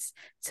insurance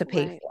to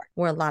pay Right. for,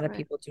 where a lot of Right.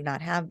 people do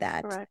not have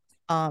that. Correct.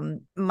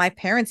 My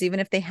parents, even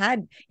if they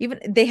had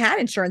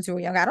insurance when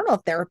we were young, I don't know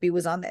if therapy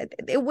was on that.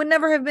 It would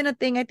never have been a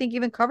thing, I think,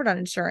 even covered on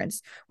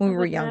insurance when I we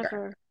were would younger.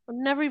 never. I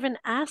would never even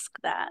ask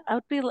that. I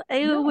would be like,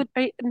 I No, would,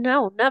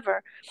 no,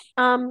 never.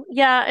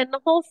 Yeah, and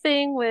the whole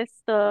thing with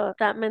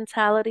that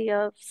mentality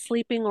of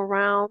sleeping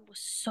around was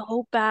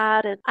so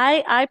bad. And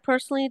I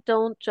personally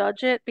don't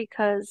judge it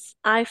because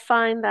I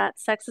find that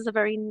sex is a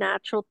very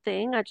natural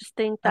thing. I just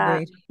think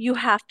that agreed. you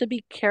have to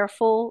be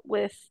careful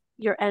with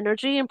your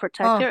energy and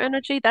protect Oh, your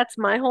energy. That's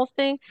my whole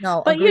thing.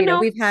 no, But agreed.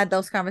 And we've had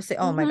those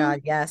conversations. Oh my mhm.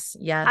 God. Yes.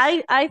 Yes.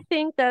 I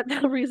think that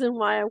the reason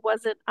why I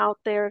wasn't out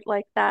there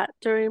like that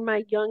during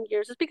my young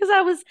years is because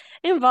I was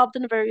involved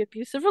in a very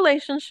abusive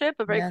relationship,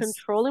 a very Yes.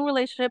 controlling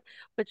relationship,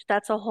 which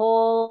that's a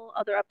whole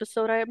other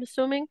episode, I am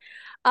assuming.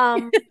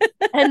 Um,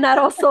 and that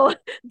also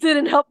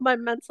didn't help my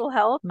mental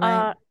health.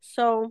 Right.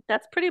 So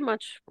that's pretty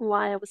much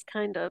why I was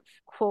kind of,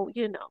 quote,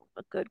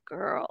 a good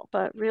girl.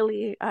 But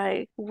really,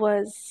 I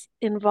was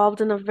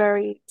involved in a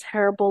very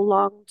terrible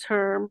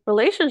long-term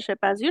relationship,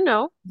 as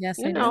Yes,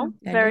 I do. I do.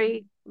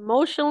 very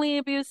emotionally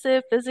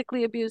abusive,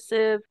 physically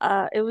abusive.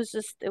 It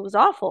was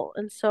awful.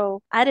 And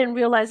so I didn't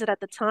realize it at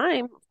the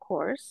time, of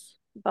course,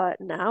 but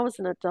now as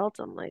an adult,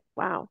 I'm like,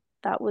 wow,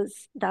 that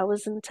was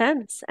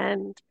intense.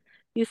 And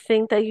you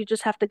think that you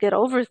just have to get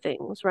over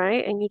things,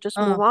 right? And you just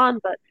move Oh, on,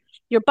 but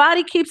your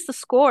body keeps the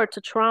score to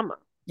trauma.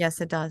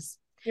 yes, it does.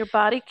 Your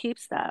body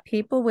keeps that.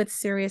 People with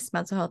serious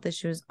mental health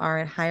issues are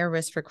at higher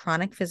risk for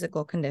chronic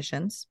physical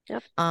conditions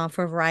Yep.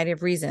 for a variety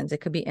of reasons. It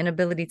could be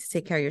inability to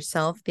take care of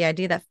yourself, the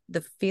idea that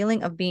the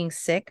feeling of being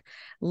sick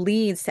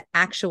leads to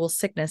actual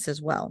sickness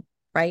as well.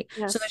 Right.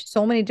 So Yes. there's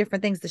so many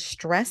different things. The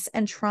stress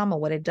and trauma,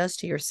 what it does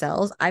to your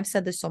cells. I've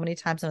said this so many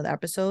times in other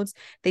episodes.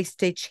 They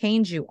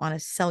change you on a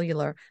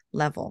cellular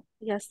level.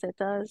 Yes, it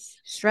does.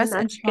 And Stress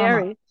and that's trauma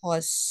scary.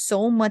 cause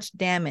so much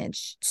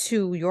damage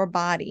to your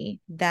body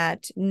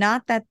that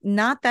not that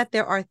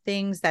there are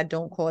things that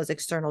don't cause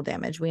external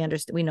damage. We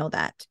understand, we know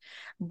that.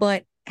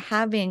 But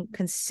having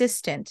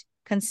consistent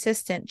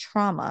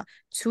trauma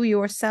to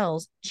your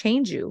cells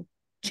change your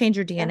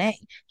DNA,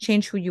 Yes.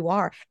 change who you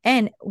are,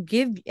 and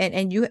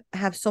and you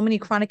have so many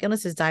chronic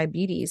illnesses,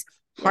 diabetes,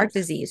 heart Yes.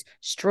 disease,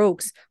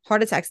 strokes,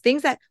 heart attacks,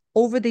 things that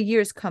over the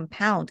years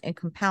compound and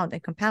compound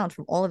and compound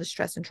from all of the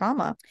stress and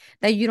trauma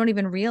that you don't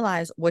even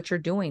realize what you're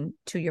doing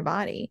to your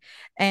body.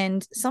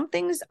 And some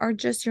things are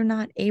just you're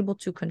not able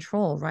to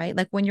control, right?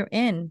 Like when you're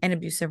in an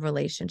abusive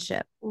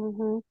relationship,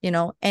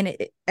 Mm-hmm. and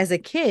as a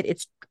kid,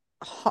 it's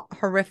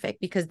horrific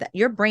because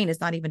your brain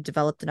is not even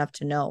developed enough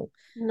to know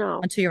No.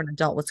 until you're an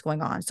adult what's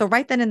going on. So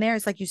right then and there,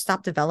 it's like you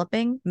stop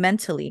developing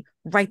mentally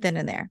right then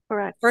and there.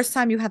 Correct. First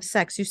time you have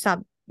sex, you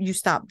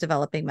stop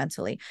developing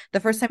mentally. The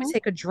first time you Mm-hmm.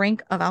 take a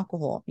drink of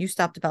alcohol, you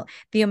stop developing.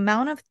 The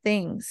amount of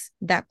things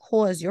that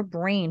cause your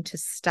brain to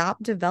stop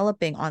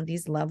developing on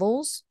these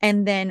levels,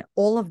 and then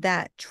all of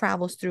that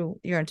travels through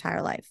your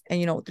entire life.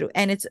 And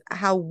and it's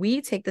how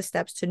we take the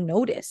steps to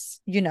notice,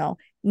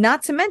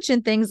 not to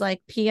mention things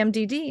like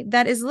PMDD.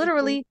 That is Mm-hmm.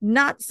 literally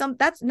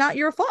that's not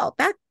your fault.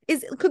 That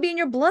is could be in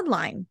your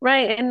bloodline.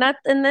 Right. And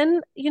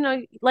then,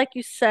 like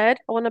you said,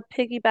 I want to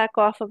piggyback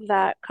off of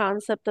that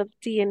concept of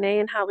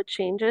DNA and how it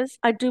changes.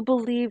 I do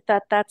believe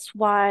that that's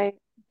why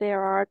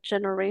there are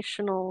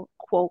generational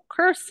quote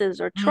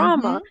curses or Mm-hmm.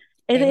 trauma.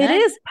 It Amen.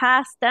 is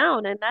passed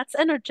down, and that's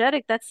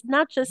energetic. That's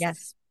not just,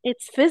 Yes.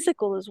 it's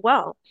physical as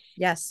well.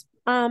 Yes.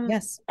 Um,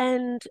 Yes.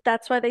 and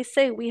that's why they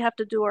say we have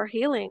to do our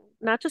healing,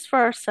 not just for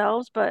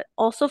ourselves, but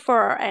also for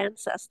our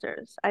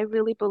ancestors. I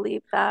really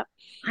believe that.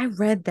 I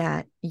read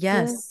that.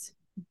 Yeah. Yes.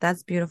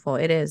 That's beautiful.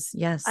 It is.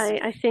 Yes.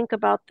 I think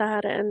about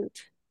that and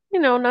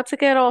not to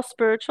get all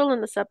spiritual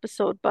in this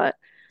episode, but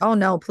Oh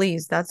no,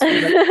 please. That's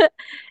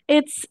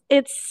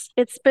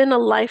it's been a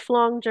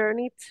lifelong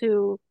journey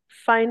to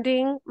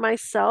finding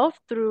myself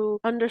through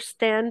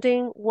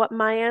understanding what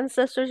my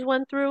ancestors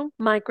went through,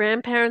 my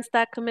grandparents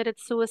that committed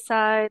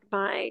suicide,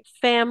 my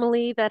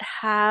family that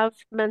have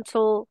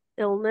mental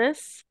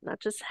illness, not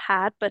just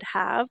had, but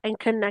have, and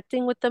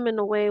connecting with them in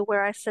a way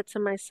where I said to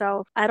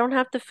myself, I don't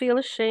have to feel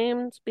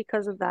ashamed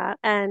because of that.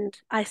 And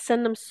I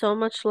send them so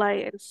much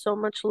light and so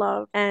much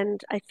love.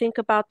 And I think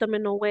about them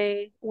in a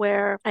way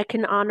where I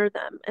can honor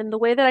them. And the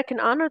way that I can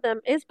honor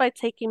them is by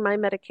taking my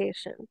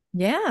medication,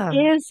 Yeah.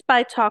 is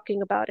by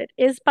talking about it,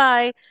 is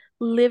by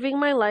living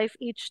my life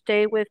each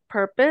day with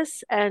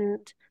purpose and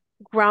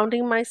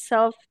grounding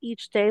myself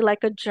each day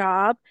like a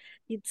job.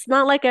 It's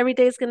not like every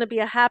day is going to be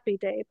a happy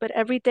day, but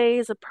every day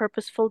is a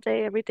purposeful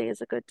day. Every day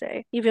is a good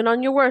day, even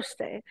on your worst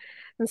day.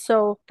 And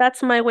so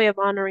that's my way of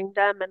honoring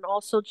them and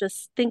also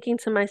just thinking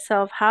to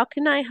myself, how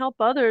can I help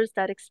others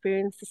that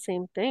experience the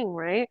same thing,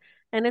 right?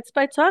 And it's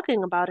by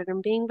talking about it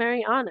and being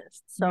very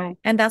honest. Right. So,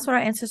 And that's what our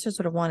ancestors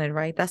would have wanted,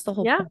 right? That's the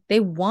whole yeah. point. They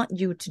want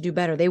you to do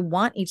better. They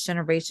want each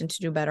generation to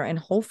do better and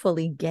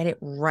hopefully get it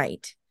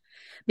right.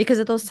 Because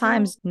at those Mhm.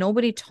 times,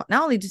 nobody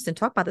not only just didn't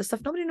talk about this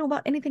stuff, nobody knew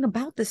about anything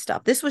about this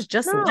stuff. This was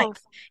just No.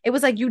 life. It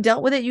was like you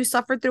dealt with it, you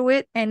suffered through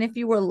it, and if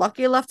you were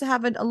lucky enough to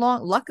have it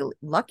along,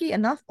 lucky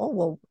enough. Oh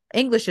well,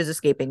 English is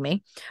escaping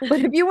me. But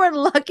if you were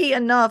lucky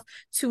enough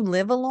to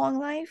live a long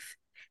life,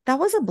 that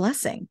was a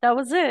blessing. That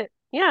was it.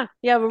 Yeah.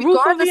 You have a roof over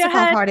Regardless your of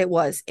how head. hard it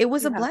was a You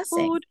have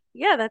blessing. food.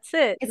 Yeah, that's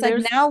it. It's And like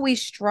there's, now we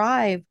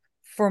strive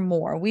for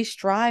more. We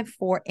strive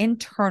for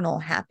internal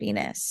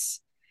happiness.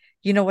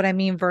 You know what I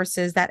mean?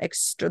 Versus that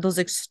those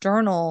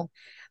external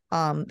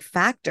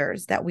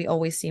factors that we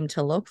always seem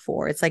to look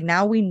for. It's like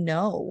now we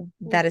know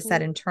that it's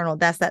that Mhm. internal,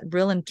 that's that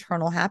real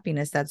internal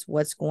happiness. That's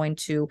what's going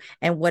to,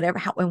 and whatever,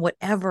 how, in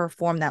whatever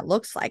form that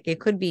looks like. It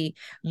could be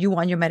you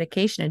on your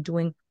medication and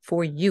doing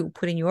for you,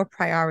 putting your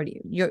priority,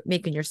 you're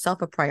making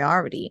yourself a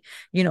priority.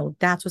 You know,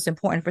 that's what's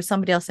important. For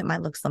somebody else, it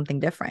might look something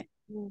different.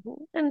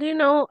 And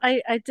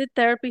I did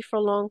therapy for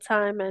a long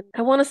time, and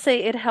I want to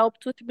say it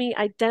helped with me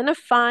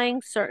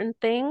identifying certain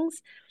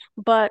things,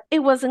 but it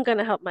wasn't going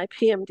to help my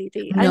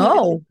PMDD. I needed to,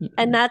 No,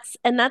 and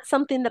that's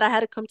something that I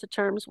had to come to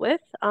terms with.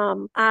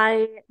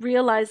 I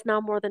realize now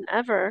more than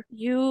ever,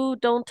 you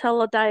don't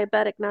tell a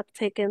diabetic not to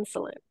take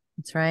insulin.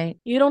 that's right.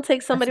 You don't take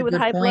That's somebody a with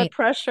good high blood point.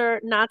 pressure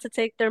not to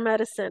take their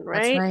medicine,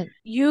 That's right? right.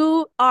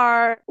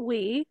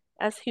 We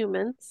as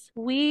humans,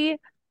 we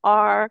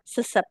are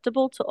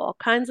susceptible to all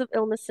kinds of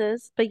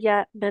illnesses, but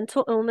yet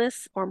mental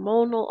illness,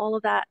 hormonal, all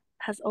of that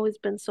has always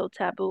been so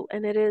taboo,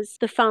 and it is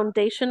the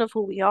foundation of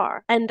who we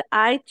are. And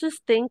I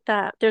just think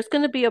that there's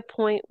going to be a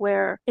point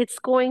where it's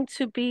going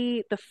to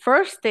be the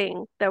first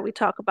thing that we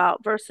talk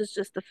about versus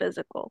just the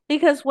physical.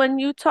 Because when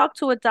you talk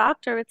to a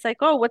doctor, it's like,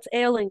 oh, what's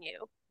ailing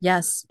you?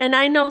 Yes. And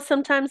I know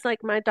sometimes like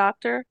my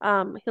doctor,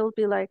 he'll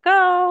be like,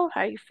 "Oh,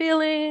 how are you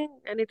feeling?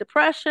 Any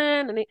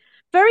depression?" And he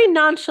very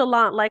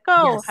nonchalant, like,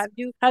 "Oh, Yes.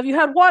 have you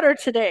had water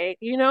today?"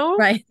 You know?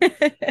 Right.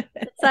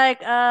 It's like,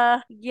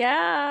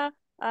 yeah,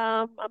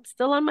 I'm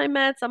still on my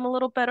meds. I'm a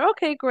little better.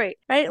 Okay, great.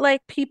 Right?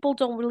 Like people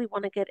don't really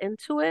want to get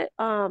into it.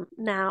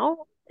 Now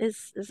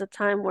is a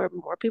time where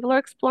more people are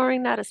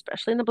exploring that,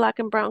 especially in the Black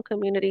and Brown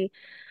community.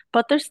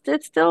 But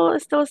it's still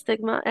a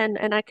stigma,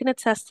 and I can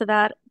attest to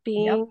that Yep.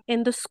 being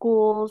in the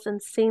schools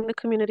and seeing the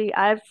community.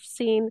 I've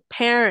seen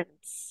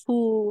parents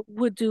who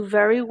would do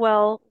very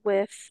well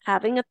with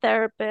having a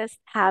therapist,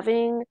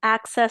 having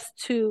access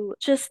to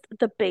just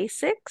the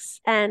basics,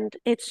 and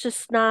it's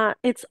just not,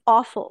 it's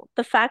awful.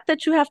 The fact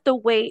that you have to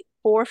wait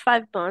 4 or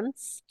 5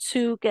 months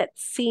to get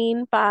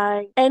seen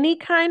by any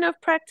kind of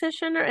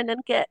practitioner and then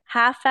get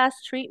half-ass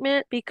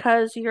treatment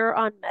because you're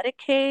on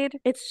Medicaid,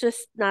 it's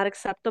just not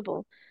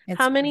acceptable. It's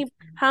How crazy.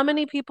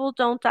 many people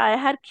don't die? I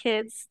had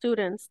kids,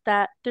 students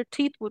that their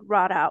teeth would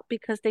rot out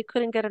because they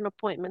couldn't get an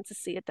appointment to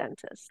see a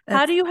dentist.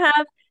 How do That's you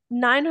have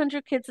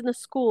 900 kids in a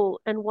school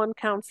and one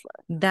counselor?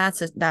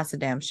 that's a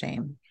damn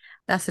shame.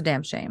 That's a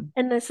damn shame.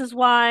 And this is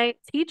why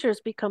teachers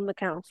become the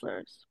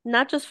counselors,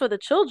 not just for the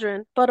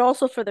children, but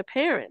also for the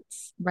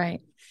parents. Right.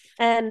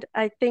 And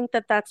I think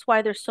that that's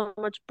why there's so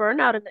much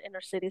burnout in the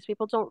inner cities.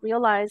 People don't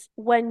realize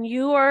when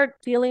you are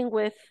dealing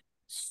with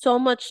so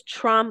much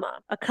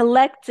trauma, a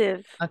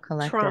collective A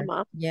collective.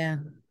 trauma, Yeah.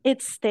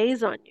 it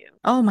stays on you.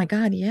 Oh my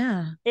God.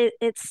 Yeah.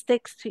 It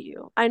sticks to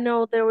you. I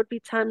know there would be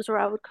times where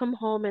I would come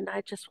home and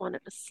I just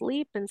wanted to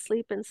sleep and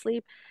sleep and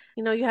sleep.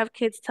 You know, you have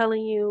kids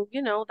telling you,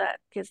 you know, that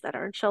kids that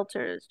are in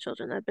shelters,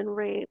 children that have been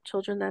raped,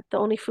 children that the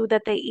only food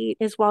that they eat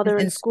is while It's they're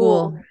in in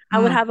school. school. I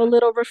would have a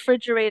little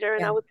refrigerator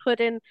and Yeah. I would put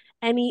in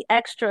any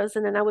extras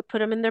and then I would put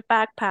them in their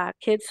backpack.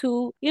 Kids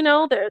who, you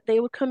know, they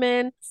would come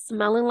in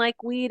smelling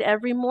like weed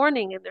every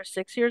morning and they're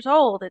 6 years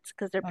old. It's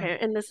because their Oh,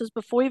 parent, and this is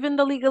before even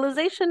the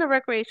legalization of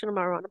recreational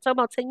marijuana. I'm talking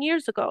about 10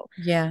 years ago.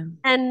 yeah.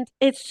 And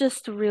it's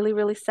just really,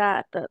 really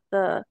sad that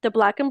the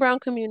Black and Brown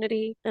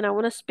community, and I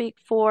want to speak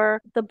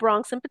for the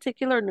Bronx in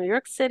particular, New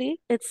York City,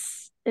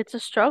 it's it's a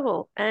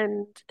struggle,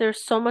 and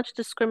there's so much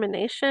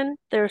discrimination.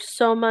 There's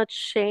so much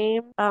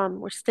shame.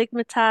 We're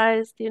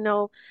stigmatized, you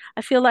know.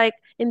 I feel like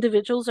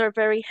individuals are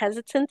very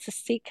hesitant to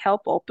seek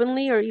help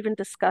openly or even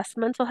discuss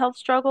mental health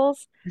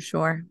struggles. For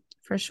sure.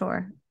 For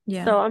sure.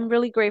 Yeah. So I'm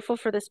really grateful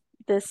for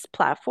this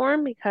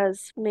platform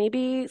because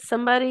maybe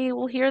somebody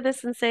will hear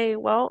this and say,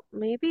 well,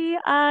 maybe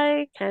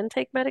I can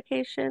take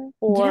medication,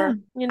 Yeah. or,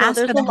 you know, Ask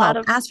there's for a the lot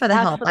help. of Ask for the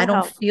ask help. for I the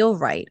don't help. feel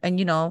right. And,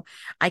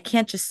 I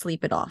can't just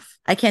sleep it off.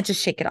 I can't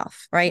just shake it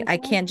off, right? I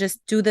Hmm. can't just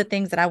do the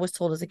things that I was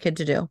told as a kid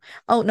to do.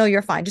 Oh, no,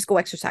 you're fine. Just go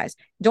exercise.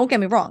 Don't get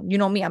me wrong. You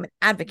know me, I'm an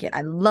advocate.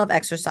 I love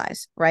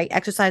exercise, right?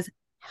 Exercise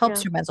helps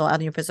Yeah. your mental health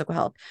and your physical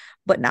health.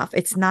 But now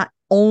it's not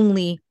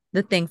only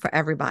the thing for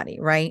everybody,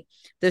 right?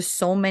 There's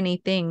so many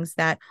things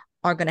that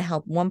are going to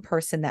help one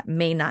person that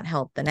may not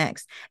help the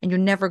next. And you're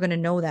never going to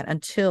know that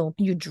until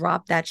you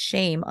drop that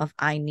shame of,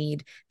 I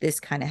need this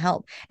kind of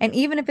help. And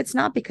even if it's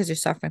not because you're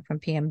suffering from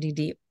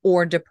PMDD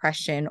or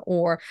depression,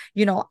 or,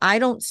 I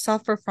don't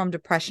suffer from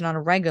depression on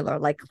a regular,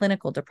 like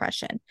clinical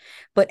depression,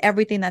 but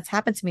everything that's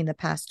happened to me in the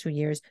past 2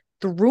 years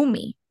threw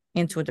me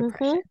into a Hmm.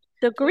 depression.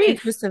 The Threw me into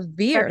a grief.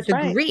 severe, That's the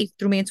right. grief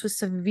threw me into a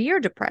severe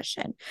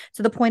depression,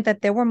 to the point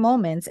that there were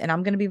moments, and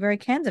I'm going to be very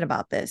candid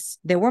about this.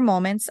 There were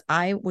moments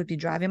I would be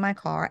driving my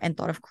car and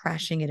thought of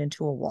crashing it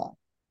into a wall.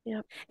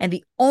 Yeah. And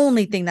the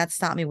only thing that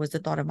stopped me was the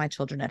thought of my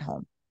children at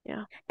home.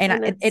 Yeah. And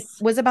And it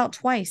was about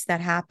twice that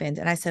happened.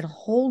 And I said,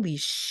 holy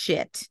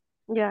shit,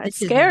 yeah, this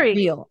it's is scary.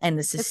 real. And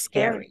this is It's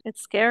scary. scary.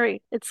 It's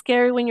scary. It's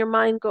scary when your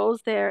mind goes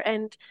there,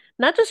 and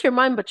not just your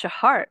mind, but your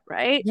heart,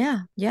 right?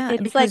 Yeah. Yeah.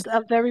 It's like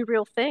Because a very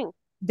real thing.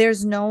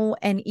 there's no,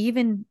 and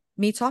even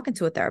me talking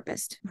to a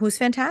therapist who's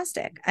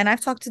fantastic. And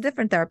I've talked to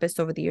different therapists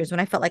over the years when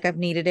I felt like I've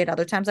needed it.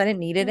 Other times I didn't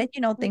need it, and,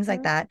 things like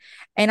Mm-hmm. that.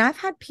 And I've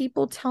had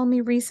people tell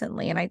me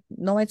recently, and I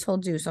know I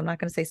told you, so I'm not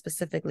going to say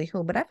specifically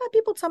who, but I've had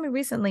people tell me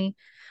recently,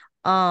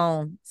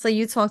 oh, so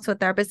you talk to a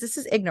therapist. This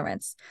is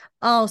ignorance.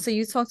 Oh, so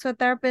you talk to a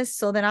therapist.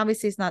 So then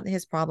obviously it's not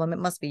his problem. It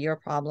must be your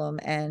problem.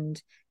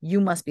 And you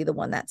must be the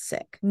one that's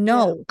sick. Yeah,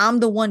 No, I'm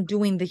the one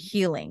doing the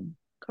healing.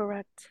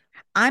 correct.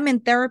 I'm in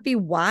therapy.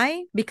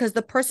 Why? Because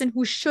the person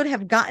who should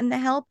have gotten the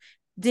help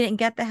didn't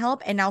get the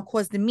help and now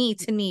caused me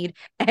to need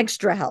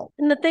extra help.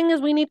 And the thing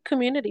is, we need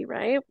community,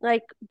 right?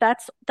 Like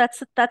that's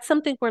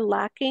something we're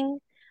lacking.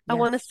 I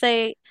want to Yes.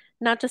 say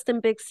not just in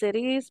big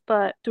cities,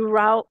 but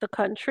throughout the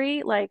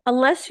country. Like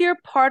unless you're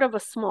part of a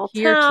small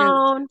Here too.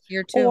 town,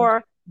 Here too.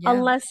 or Yeah.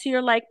 unless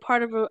you're like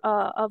part of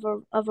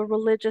a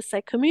religious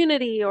like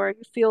community, or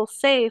you feel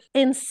safe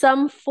in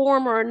some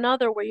form or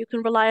another where you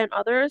can rely on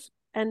others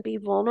and be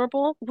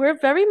vulnerable, we're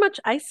very much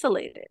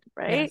isolated,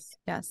 right? Yes.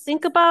 Yes.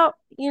 Think about,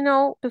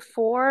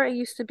 before it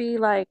used to be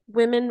like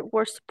women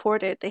were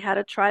supported. They had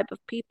a tribe of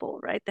people,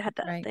 right? They had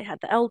the Right. they had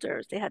the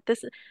elders. They had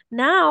this.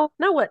 Now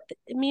what?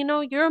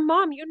 You're a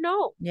mom,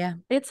 Yeah.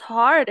 It's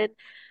hard. And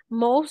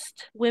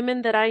most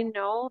women that I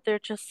know, they're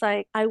just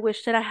like, I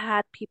wish that I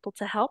had people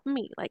to help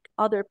me, like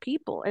other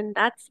people. And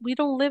we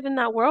don't live in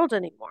that world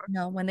anymore.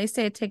 No, when they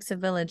say it takes a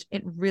village,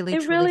 it really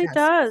It truly really does.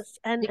 does.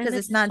 And Because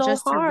it's it's not so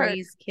just to hard.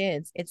 raise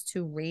kids, it's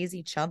to raise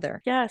each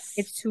other. Yes.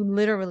 It's to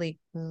literally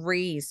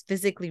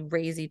physically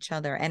raise each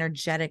other,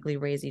 energetically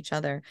raise each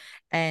other.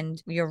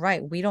 And you're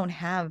right, we don't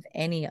have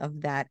any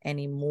of that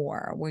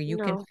anymore, where you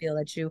can No. feel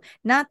that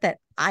not that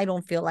I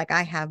don't feel like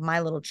I have my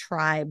little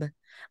tribe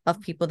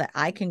of people that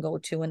I can go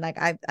to. And like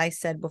I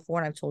said before,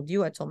 and I've told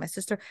you, I told my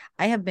sister,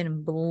 I have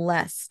been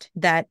blessed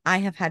that I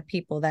have had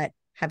people that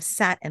have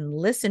sat and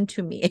listened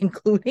to me,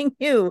 including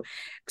you, Mm.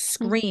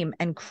 scream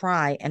and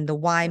cry, and the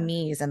why Yeah.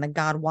 me's and the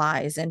God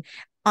whys. And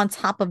on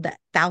top of the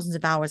thousands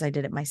of hours I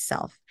did it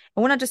myself.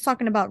 And we're not just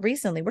talking about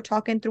recently, we're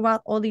talking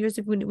throughout all the years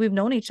we've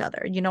known each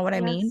other. You know what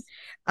I mean?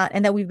 Yes.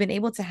 And that we've been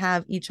able to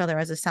have each other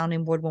as a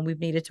sounding board when we've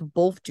needed to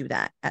both do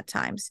that at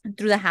times,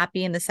 through the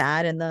happy and the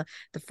sad and the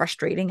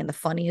frustrating and the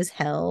funny as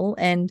hell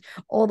and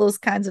all those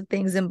kinds of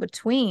things in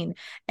between.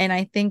 And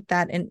I think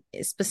that, in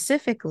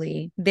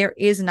specifically, there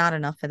is not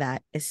enough of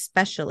that,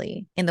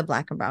 especially in the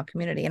Black and Brown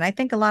community. And I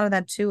think a lot of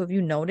that too, if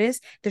you notice,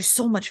 there's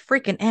so much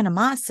freaking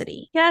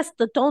animosity. Yes,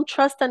 the don't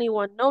trust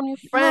anyone, no new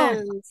Oh,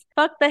 friends,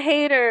 fuck the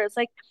haters.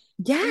 Like,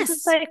 I'm just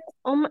yes. like,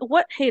 oh my,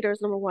 what haters,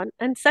 number one?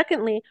 And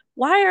secondly,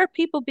 why are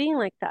people being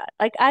like that?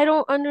 Like, I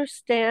don't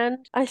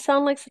understand. I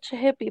sound like such a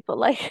hippie, but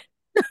like,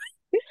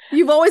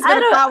 You've always been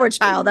I a flower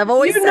child. don't, I've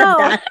always you said know,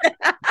 that.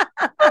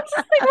 I'm just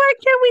like, why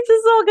can't we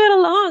just all get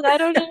along?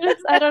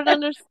 I don't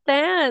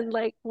understand.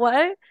 Like,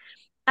 what?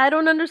 I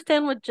don't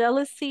understand what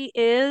jealousy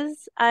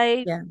is.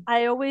 Yeah.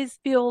 I always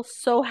feel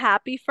so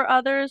happy for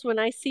others when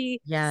I see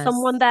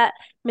someone Yes. that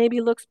maybe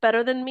looks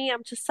better than me.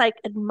 I'm just like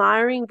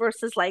admiring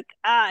versus like,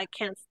 I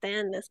can't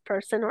stand this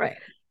person, or Right.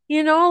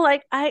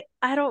 like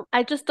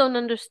I just don't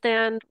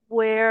understand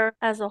where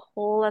as a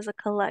whole, as a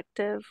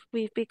collective,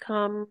 we've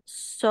become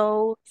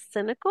so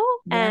cynical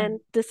Yeah. and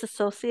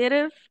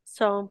disassociative.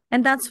 So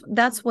And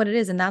that's what it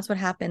is, and that's what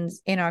happens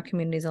in our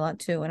communities a lot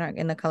too,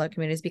 in the color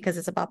communities, because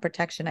it's about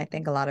protection. I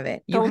think a lot of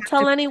it. You have don't to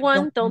tell anyone.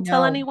 don't Don't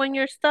tell no anyone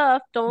your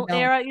stuff. Don't no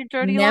air out your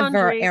dirty never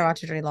laundry. air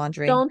out your dirty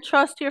laundry. Don't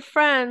trust your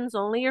friends,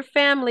 only your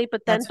family,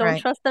 but then That's don't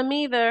right. trust them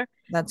either.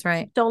 That's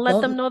right. Don't let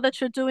them Don't know that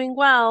you're doing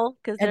well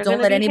because And they're going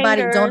to be don't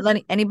haters.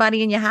 let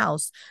anybody in your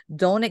house.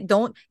 Don't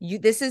you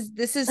this is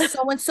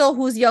so and so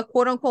who's your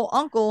quote unquote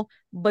uncle,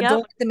 but don't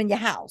Yep, let them in your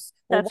house.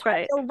 Well, why that's are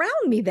right. they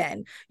around me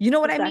then? You know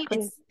what I mean? Exactly.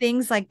 It's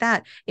things like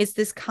that. It's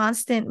this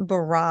constant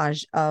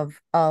barrage of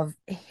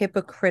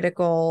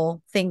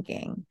hypocritical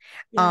thinking.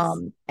 Yes.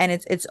 And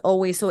it's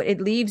always, so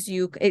it leaves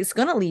you, it's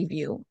gonna leave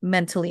you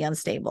mentally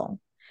unstable.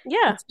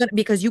 Yeah.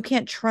 Because you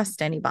can't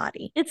trust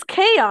anybody. It's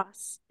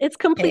chaos. It's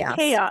complete Chaos.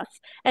 chaos.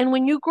 And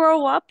when you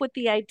grow up with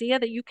the idea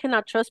that you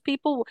cannot trust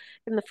people,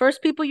 and the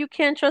first people you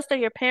can't trust are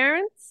your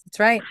parents, That's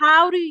right.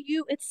 how do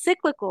you, it's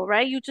cyclical,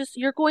 right?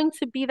 You're going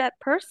to be that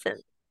person.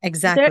 There,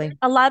 Exactly.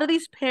 a lot of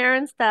these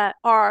parents that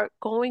are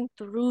going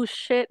through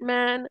shit,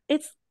 man, they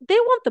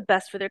want the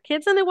best for their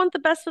kids and they want the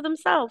best for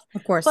themselves.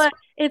 Of course. But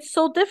it's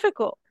so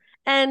difficult.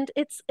 And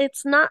it's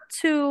not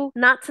to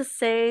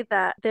say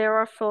that there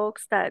are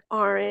folks that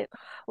aren't,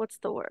 what's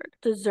the word,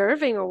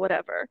 deserving or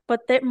whatever,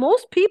 but that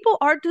most people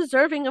are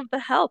deserving of the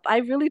help. I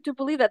really do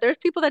believe that. There's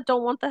people that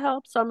don't want the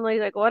help, so I'm like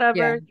Yeah.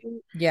 whatever.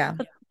 Yeah.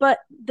 But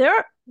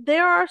there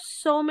are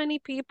so many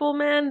people,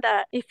 man,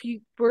 that if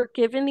you were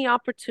given the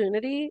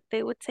opportunity,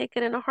 they would take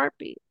it in a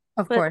heartbeat.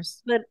 Of But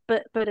course.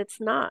 but it's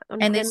not.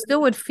 And they And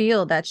still would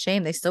feel that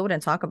shame. They still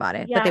wouldn't talk about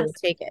it, but they yes, would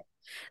take it.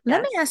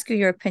 Let me yes. ask you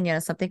your opinion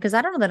on something, because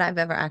I don't know that I've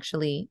ever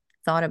actually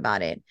thought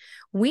about it.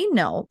 We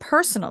know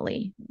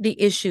personally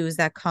the issues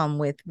that come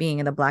with being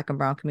in the Black and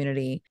Brown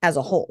community as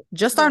a whole.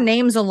 Just our Right.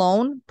 names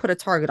alone put a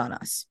target on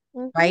us,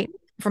 Hmm. right?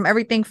 From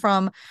everything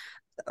from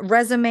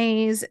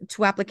resumes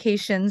to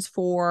applications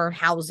for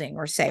housing,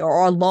 or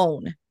a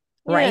loan,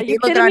 Yeah, right? They you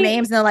look at kidding our me?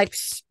 names and they're like,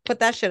 put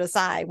that shit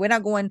aside. We're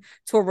not going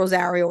to a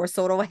Rosario or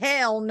Soto.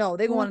 Hell no. Hmm.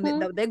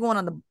 They're going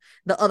on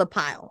the other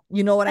pile.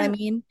 You know what I And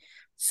mean?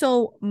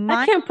 So I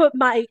my can't put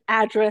my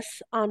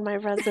address on my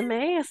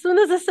resume as soon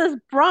as it says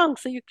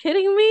Bronx. Are you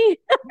kidding me?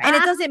 And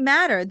it doesn't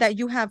matter that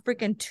you have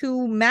freaking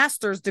 2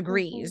 master's Hmm.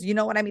 degrees. You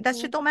know what I mean? That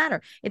Hmm. shit don't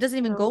matter. It doesn't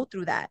even No. go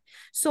through that.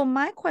 So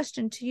my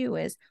question to you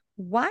is,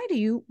 why do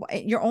you,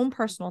 your own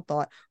personal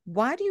thought,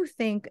 why do you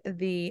think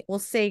we'll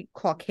say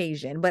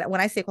Caucasian, but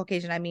when I say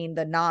Caucasian, I mean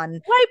the White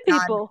non,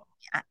 people.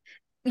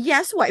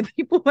 yes, white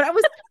people, but I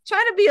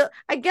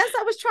guess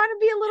I was trying to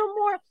be a little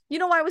more,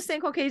 why I was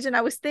saying Caucasian?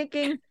 I was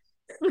thinking,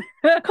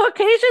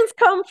 Caucasians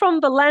come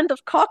from the land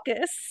of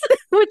Caucasus,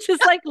 which is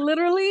like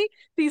literally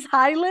these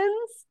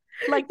highlands,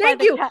 like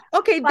thank you.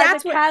 Okay, by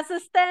the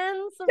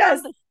Kazakhstans yes,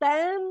 around the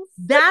stands.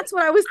 that's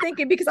what I was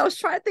thinking, because I was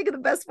trying to think of the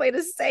best way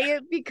to say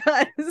it,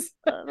 because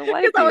The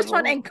white I was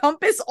trying to people.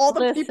 encompass all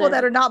the people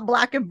that Listen, are not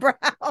Black and brown.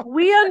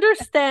 we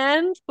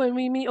understand when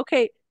we meet,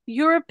 okay,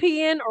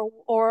 European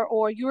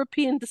or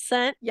European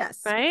descent,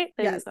 Yes. right?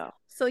 There you Yes. go.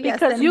 So yes,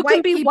 Because then you can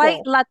white be white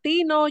people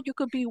Latino, you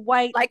could be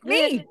white like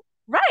this, me.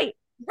 right?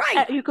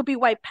 Right. You could be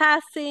white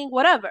passing,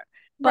 whatever.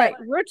 But Right.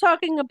 we're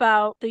talking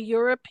about the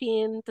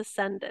European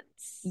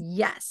descendants.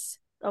 Yes.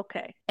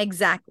 Okay.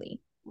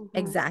 Exactly. Hmm.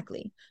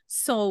 Exactly.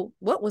 So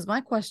what was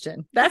my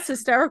question? That's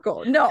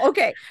hysterical. No,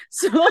 okay.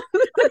 So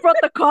I brought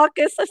the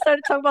caucus. I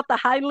started talking about the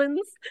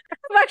highlands.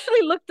 I've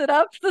actually looked it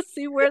up to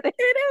see where it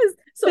is.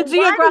 the So why do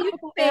you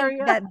geographical think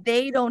area. that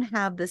they don't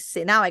have the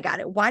same? Now I got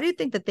it. Why do you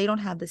think that they don't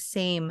have the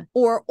same,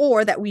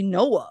 or that we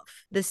know of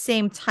the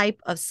same type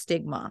of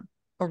stigma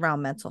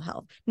around mental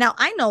health? Now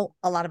I know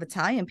a lot of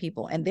Italian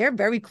people, and they're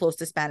very close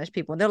to Spanish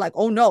people, and they're like,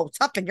 "Oh no,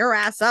 toughen your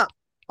ass up.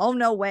 Oh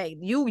no way,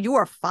 you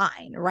are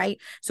fine, right?"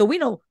 So we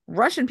know a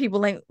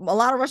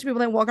lot of Russian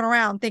people ain't walking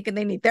around thinking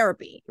they need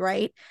therapy,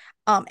 right?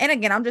 And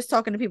again, I'm just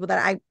talking to people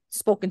that I've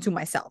spoken to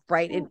myself,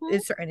 right? Hmm.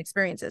 It's certain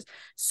experiences.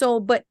 So,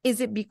 but is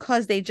it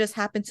because they just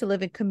happen to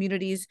live in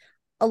communities,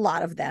 a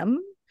lot of them,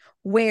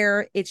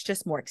 where it's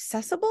just more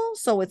accessible,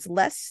 so it's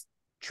less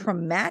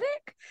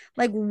traumatic?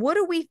 Like, what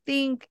do we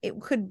think it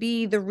could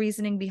be the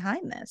reasoning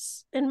behind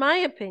this? In my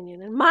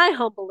opinion, in my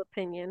humble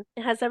opinion,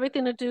 it has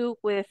everything to do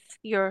with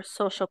your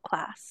social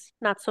class,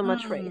 not so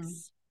much Mm,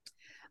 race.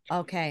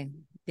 okay.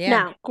 Yeah,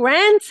 Now,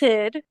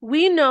 granted,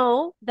 we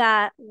know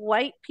that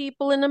white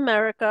people in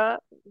America,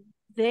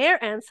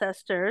 their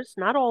ancestors,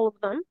 not all of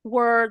them,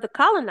 were the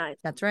colonizers.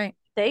 that's right.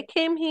 They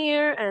came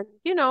here and,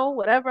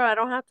 whatever, I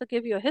don't have to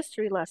give you a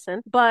history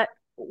lesson, but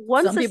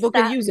once Some it's people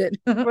could that, use it.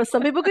 for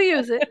some people could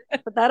use it,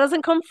 but that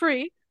doesn't come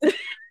free.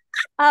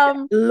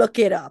 Um, Look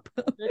it up.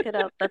 Look it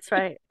up. That's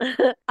right.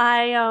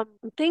 I'm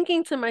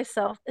thinking to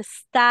myself,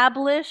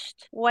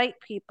 established white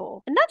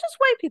people, and not just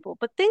white people,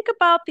 but think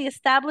about the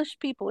established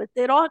people.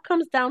 It all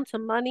comes down to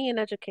money and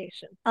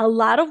education. A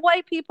lot of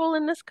white people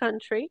in this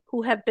country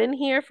who have been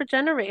here for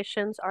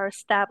generations are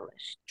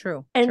established. True.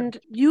 True. And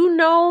you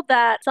know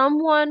that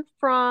someone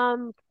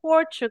from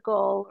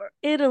Portugal or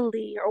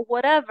Italy or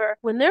whatever,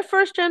 when they're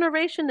first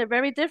generation, they're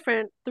very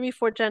different 3,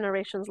 4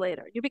 generations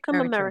later. You become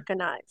Very true.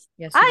 Americanized.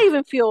 Yes, you I do.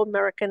 even feel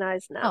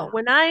Americanized now. Oh,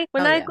 When I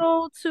yeah.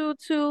 go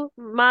to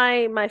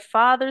my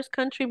father's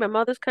country, my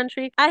mother's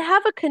country, I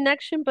have a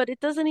connection, but it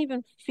doesn't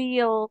even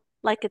feel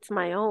like it's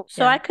my own.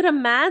 So Yeah. I could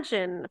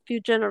imagine a few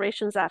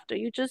generations after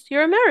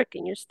you're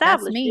American, you're That's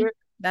established, me. you're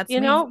That's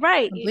me.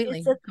 right. It's Completely.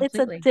 a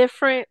Completely.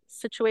 different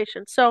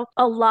situation. So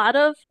a lot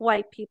of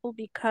white people,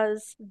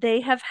 because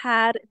they have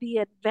had the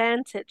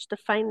advantage, the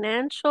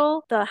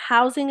financial, the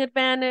housing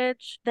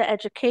advantage, the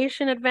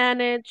education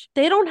advantage,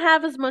 they don't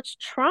have as much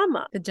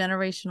trauma. The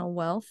generational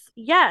wealth.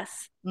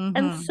 Yes. And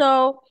Mm-hmm. so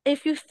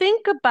if you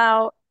think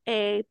about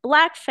a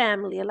Black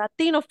family, a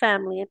Latino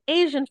family, an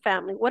Asian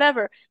family,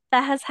 whatever,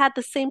 that has had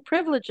the same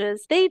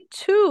privileges, they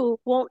too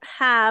won't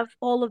have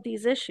all of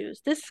these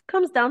issues. This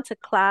comes down to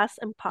class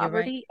and You're right.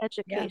 poverty, Yeah,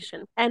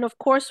 education. And of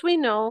course, we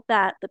know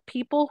that the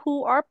people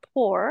who are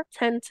poor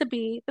tend to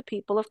be the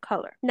people of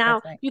color. Now,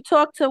 that's right. you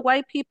talk to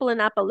white people in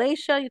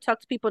Appalachia, you talk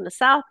to people in the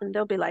South, and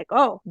they'll be like,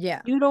 "Oh,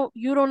 Yeah. you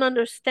don't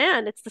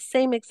understand. It's the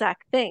same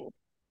exact thing."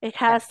 It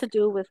has Yes. to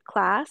do with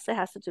class, it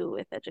has to do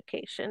with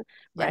education,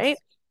 right?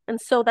 Yes. And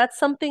so that's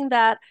something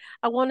that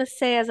I want to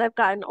say as I've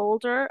gotten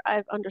older,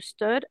 I've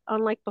understood.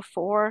 Unlike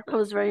before, I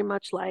was very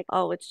much like,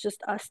 oh, it's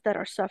just us that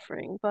are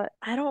suffering. But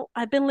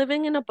I've been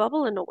living in a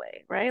bubble in a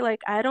way, right?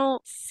 Like, I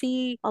don't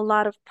see a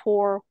lot of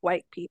poor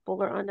white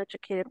people or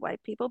uneducated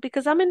white people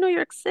because I'm in New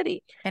York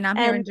City. And I'm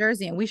here in And,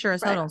 Jersey, and we sure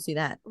as hell right, don't see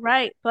that.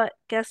 right. But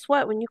guess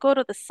what? When you go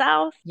to the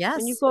South,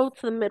 when you Yes. go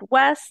to the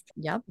Midwest,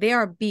 Yep.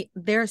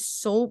 They're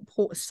so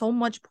poor, so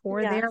much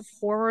poor. They are yes,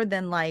 poorer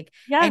than like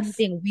yes.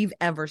 anything we've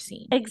ever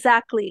seen.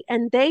 Exactly.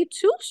 And they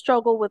too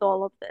struggle with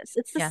all of this.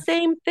 It's the Yes.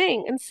 same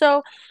thing. And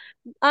so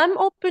I'm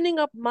opening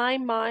up my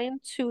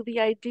mind to the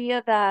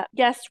idea that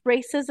yes,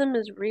 racism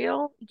is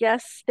real.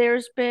 Yes,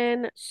 there's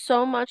been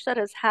so much that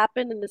has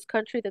happened in this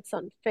country that's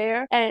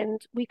unfair,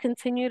 and we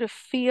continue to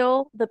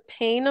feel the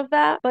pain of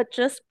that. But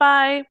just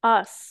by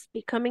us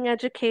becoming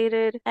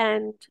educated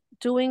and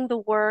doing the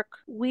work,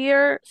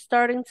 we're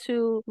starting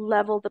to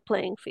level the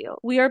playing field.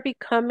 We are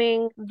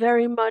becoming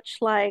very much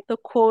like the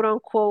quote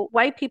unquote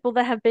white people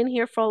that have been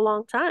here for a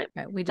long time.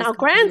 Right. We Now, just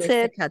got years to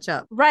granted, catch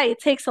up. right, it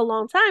takes a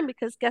long time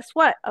because guess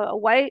what? A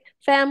white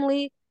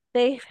family,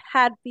 they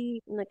had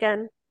and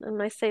again, when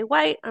I say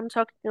white, I'm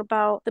talking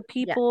about the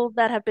Yeah. people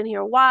that have been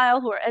here a while,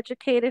 who are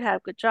educated,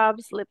 have good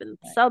jobs, live in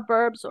Right.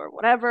 suburbs or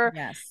whatever.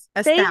 Yes.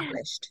 They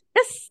Established.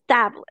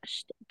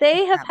 established.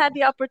 They have had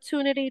the Established.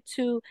 opportunity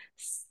to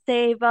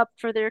save up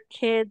for their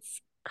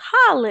kids'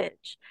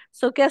 college.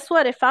 So guess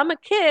what? If I'm a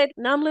kid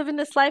and I'm living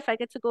this life, I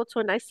get to go to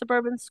a nice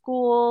suburban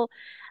school.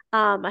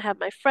 I have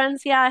my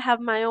friends. Yeah, I have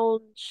my own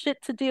shit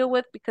to deal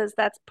with because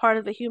that's part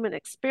of the human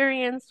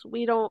experience.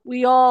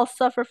 We all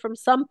suffer from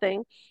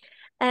something.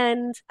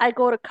 And I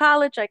go to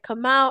college, I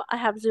come out, I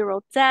have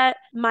zero debt.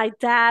 My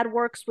dad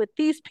works with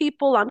these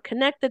people, I'm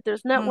connected,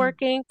 there's Mm,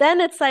 networking. Then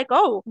it's like,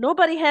 oh,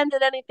 nobody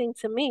handed anything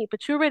to me,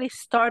 but you already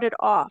started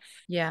off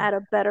yeah. at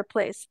a better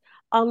place.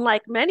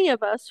 Unlike many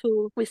of us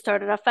who we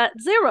started off at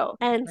zero.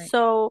 That's And right.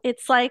 so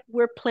it's like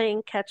we're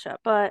playing catch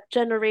up. But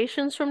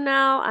generations from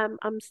now,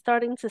 I'm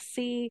starting to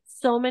see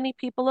so many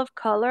people of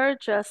color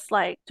just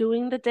like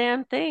doing the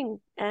damn thing.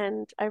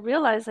 And I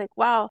realize like,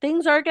 wow,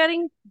 things are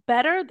getting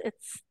better.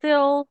 It's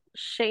still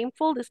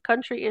shameful. This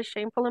country is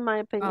shameful in my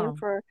opinion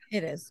Oh,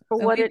 it is. for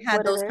And we've had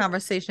what it those is.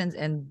 conversations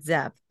in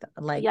depth,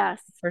 like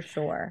Yes. for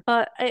sure.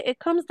 But it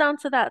comes down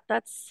to that.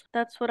 That's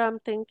what I'm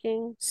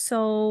thinking.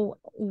 So,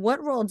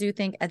 what role do you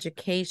think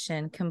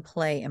education can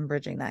play in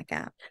bridging that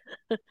gap?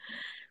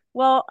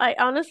 Well, I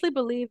honestly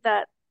believe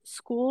that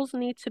schools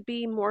need to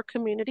be more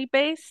community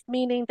based,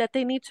 meaning that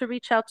they need to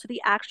reach out to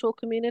the actual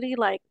community,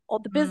 like all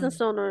the business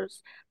Mm,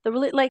 owners,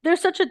 like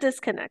there's such a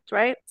disconnect,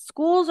 right?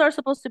 Schools are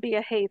supposed to be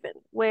a haven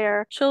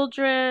where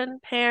children,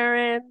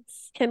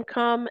 parents can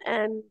come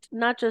and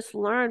not just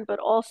learn, but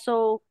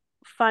also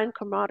find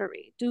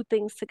camaraderie, do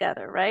things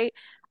together, right?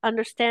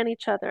 Understand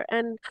each other.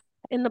 And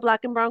in the black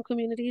and brown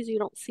communities, you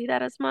don't see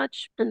that as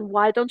much. And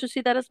why don't you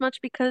see that as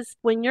much? Because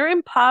when you're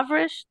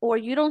impoverished or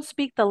you don't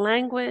speak the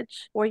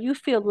language or you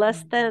feel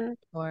less of than,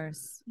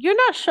 course. you're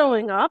not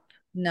showing up.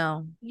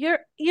 No, You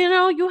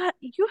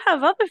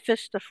have other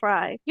fish to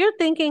fry. You're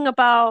thinking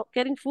about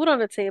getting food on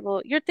the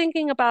table. You're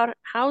thinking about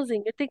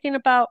housing. You're thinking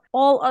about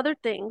all other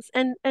things.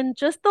 And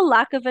just the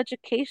lack of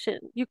education.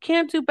 You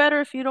can't do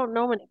better if you don't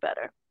know any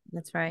better.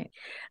 that's right.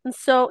 And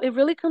so it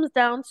really comes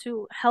down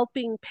to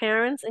helping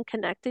parents and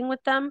connecting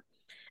with them.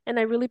 And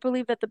I really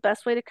believe that the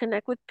best way to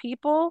connect with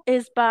people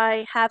is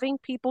by having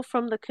people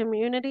from the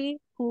community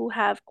who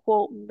have,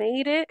 quote,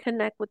 made it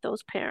connect with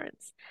those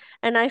parents.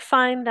 And I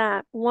find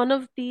that one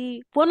of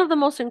the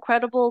most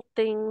incredible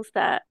things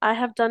that I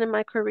have done in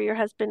my career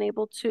has been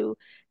able to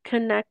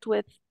connect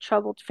with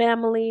troubled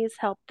families,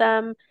 help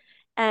them,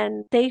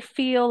 and they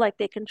feel like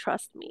they can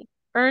trust me.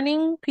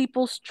 Earning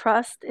people's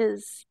trust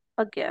is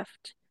a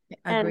gift.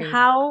 And Agreed.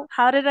 how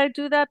did I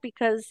do that?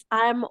 Because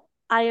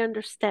I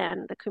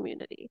understand the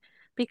community,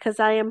 because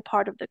I am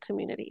part of the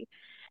community.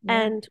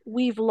 Yeah. And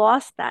we've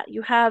lost that.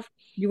 You have,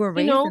 You were you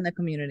raised in know, the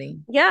community.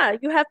 yeah,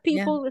 you have Yeah.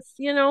 people with,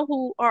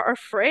 who are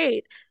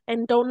afraid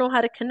and don't know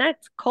how to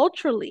connect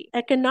culturally,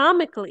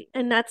 economically,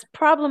 and that's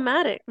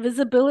problematic.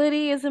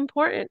 Visibility is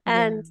important.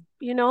 Yeah. And,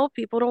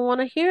 people don't want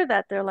to hear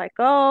that. They're like,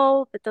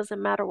 oh, it doesn't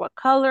matter what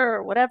color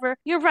or whatever.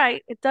 You're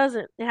right, it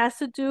doesn't. It has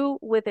to do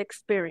with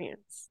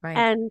experience. Right.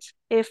 And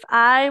if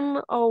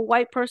I'm a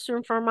white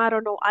person from, I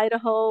don't know,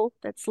 Idaho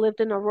that's lived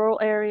in a rural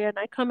area and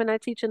I come and I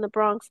teach in the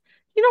Bronx,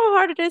 you know how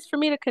hard it is for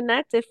me to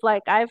connect if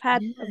like I've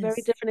had a very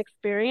Yes. different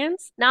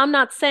experience. Now I'm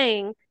not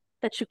saying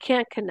that you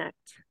can't connect.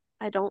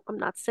 I'm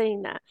not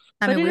saying that,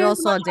 I but mean, it we is all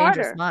saw much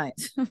Dangerous harder.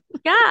 Minds.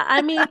 Yeah,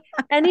 I mean,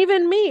 and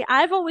even me,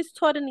 I've always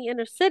taught in the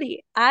inner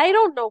city. I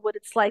don't know what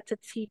it's like to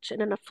teach in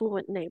an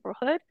affluent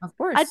neighborhood. Of I'd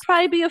course.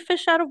 probably be a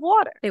fish out of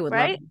water, They would love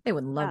right? you. They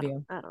would love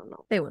you. I don't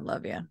know. They would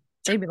love you.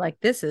 They'd be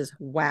like, this is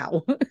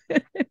wow.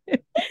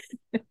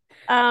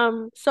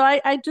 So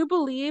I do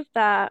believe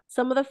that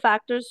some of the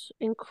factors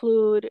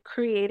include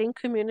creating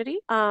community,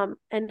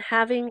 and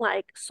having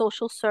like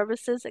social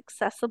services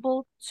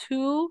accessible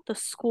to the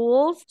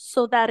schools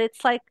so that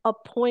it's like a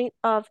point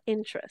of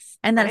interest,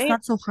 And that it's right?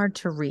 not so hard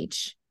to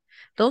reach.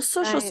 Those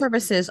social Right.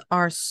 services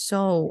are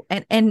so,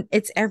 and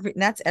it's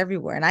that's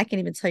everywhere. And I can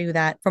even tell you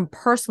that from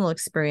personal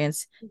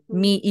experience, Mhm.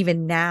 me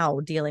even now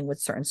dealing with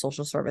certain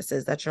social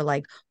services that you're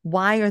like,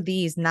 why are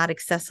these not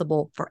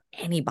accessible for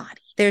anybody?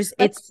 There's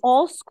Like it's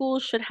all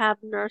schools should have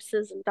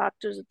nurses and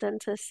doctors and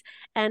dentists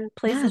and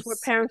places where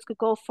yes. parents could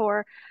go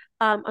for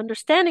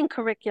understanding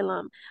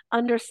curriculum, Oh,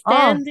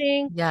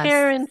 understanding yes.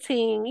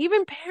 parenting,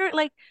 even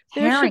like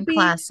there should Parent be,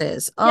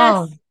 classes.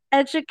 Oh, yes,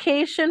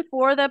 education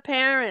for the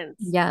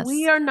parents. We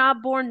yes. are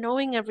not born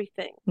knowing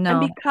everything. And No,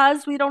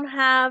 because we don't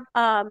have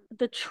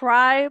the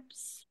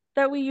tribes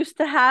that we used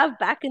to have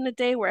back in the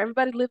day where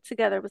everybody lived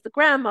together, it was the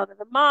grandmother,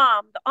 the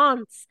mom, the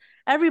aunts,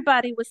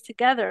 everybody was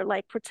together,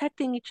 like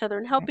protecting each other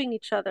and right. helping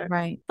each other.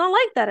 Right. It's not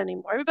like that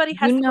anymore. Everybody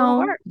has to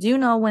go to work. Do you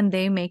know when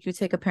they make you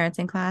take a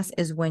parenting class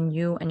is when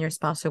you and your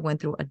spouse are going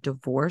through a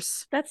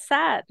divorce? That's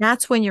sad.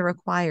 That's when you're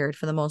required,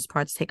 for the most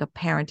part, to take a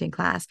parenting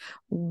class.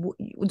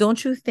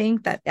 Don't you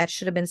think that that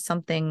should have been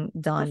something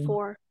done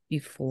Before.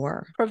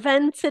 before?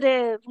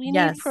 Preventative. We need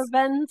Yes,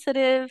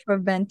 preventative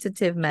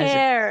preventative measures.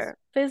 care,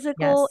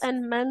 physical Yes.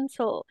 and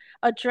mental,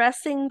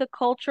 addressing the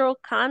cultural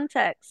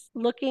context,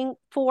 looking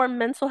for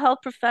mental health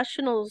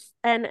professionals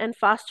and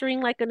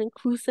fostering like an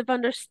inclusive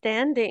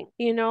understanding,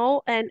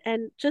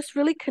 and just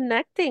really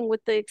connecting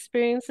with the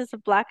experiences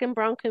of Black and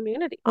Brown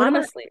community, What about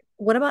honestly.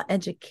 what about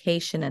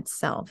education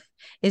itself?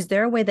 Is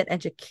there a way that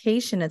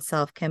education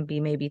itself can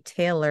be maybe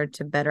tailored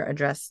to better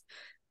address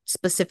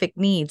specific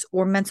needs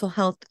or mental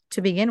health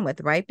to begin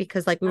with, right?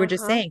 Because like we were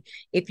just Uh-huh. saying,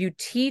 if you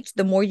teach,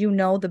 the more you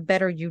know, the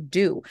better you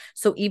do.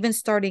 So even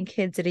starting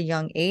kids at a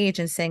young age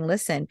and saying,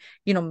 listen,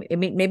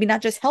 maybe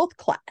not just health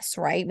class,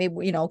 right?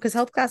 Maybe, because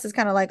health class is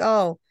kind of like,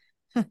 oh,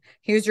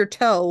 here's your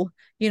toe,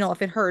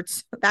 if it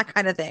hurts, that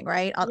kind of thing,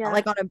 right? Yeah.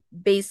 Like on a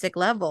basic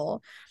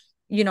level,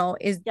 you know,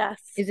 is Yes.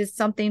 is it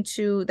something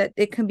to that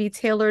it can be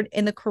tailored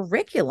in the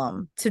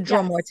curriculum to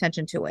draw more Yes.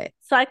 attention to it?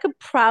 So I could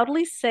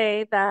proudly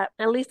say that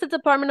at least the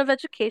Department of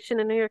Education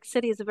in New York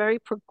City is a very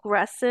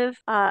progressive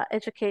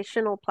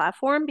educational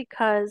platform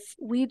because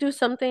we do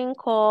something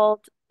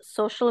called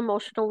social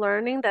emotional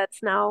learning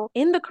that's now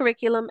in the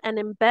curriculum and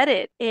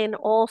embedded in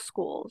all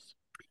schools.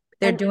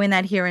 They're And doing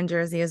that here in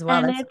Jersey as well.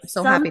 and That's I'm it's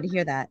so happy to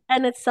hear that.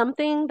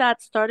 something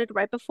that started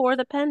right before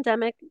the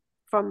pandemic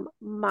from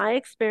my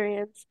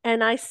experience.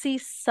 And I see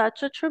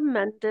such a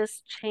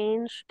tremendous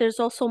change. There's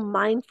also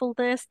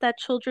mindfulness that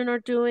children are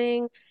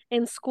doing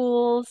in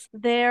schools.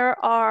 There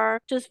are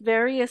just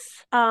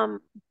various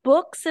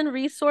books and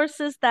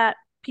resources that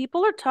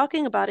people are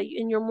talking about it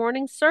in your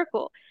morning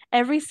circle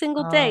every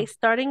single day, Oh,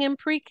 starting in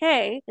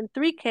pre-K and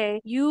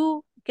 3K.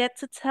 You get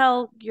to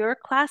tell your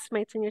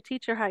classmates and your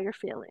teacher how you're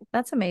feeling,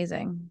 that's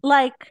amazing.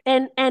 like,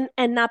 and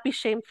not be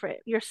shamed for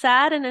it. You're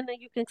sad, and then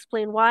you can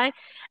explain why,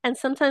 and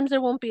sometimes there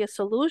won't be a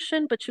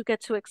solution, but you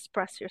get to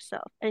express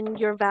yourself and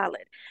you're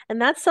valid.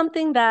 And that's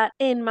something that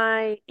in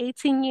my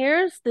 18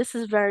 years, this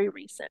is very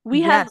recent.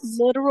 We have Yes.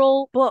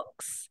 literal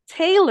books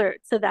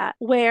tailored to that,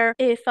 where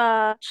if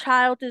a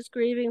child is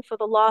grieving for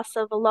the loss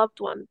of a loved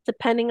one,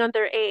 depending on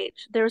their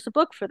age, there's a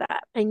book for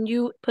that, and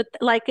you put,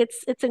 like,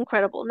 it's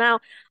incredible. Now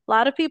a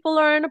lot of people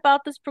learn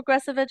about this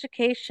progressive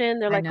education.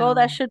 They're I like, oh,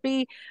 that know. should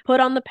be put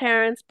on the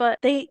parents, but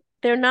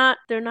they're not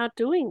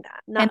doing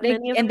that. And Not they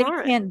many of and them they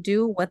aren't. can't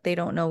do what they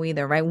don't know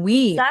either, right?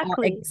 We are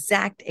Exactly.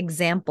 exact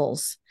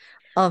examples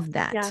of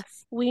that.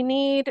 Yes. We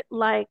need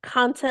like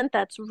content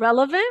that's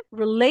relevant,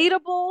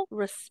 relatable,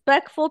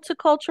 respectful to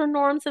cultural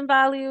norms and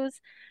values.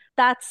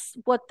 That's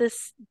what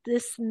this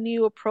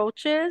new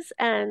approach is.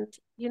 And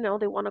they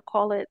want to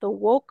call it the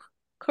woke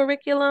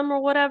curriculum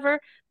or whatever,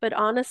 but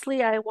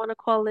honestly, I want to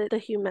call it the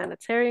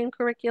humanitarian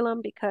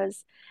curriculum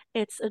because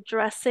it's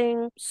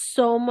addressing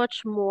so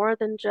much more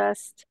than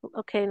just,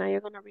 okay, now you're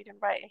going to read and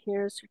write.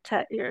 Here's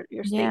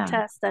your state Yeah.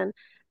 test, and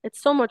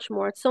it's so much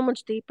more. It's so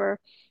much deeper.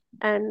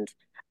 And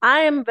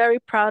I am very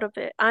proud of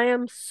it. I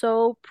am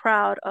so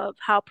proud of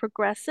how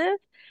progressive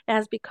it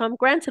has become,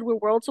 granted, we're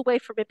worlds away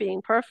from it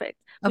being perfect.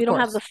 We Of don't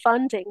have the course.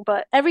 funding,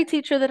 but every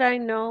teacher that I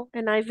know,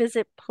 and I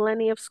visit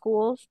plenty of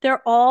schools,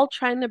 they're all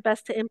trying their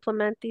best to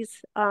implement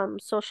these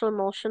social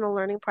emotional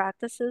learning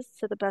practices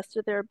to the best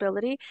of their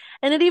ability.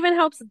 And it even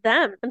helps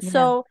them. And Yeah.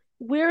 so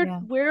Yeah.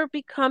 we're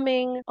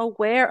becoming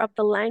aware of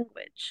the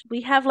language.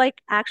 We have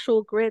like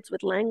actual grids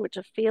with language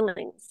of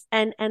feelings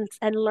and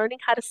learning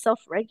how to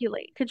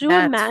self-regulate. Could you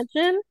That's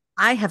imagine?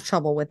 I have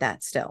trouble with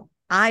that still.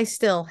 I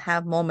still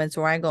have moments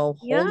where I go,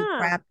 holy Yeah.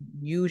 crap,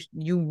 you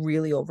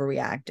really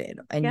overreacted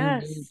and you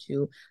need Yes.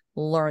 to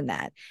learn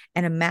that.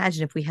 And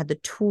imagine if we had the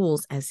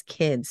tools as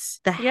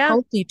kids, the Yeah.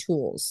 healthy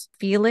tools,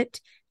 feel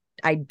it,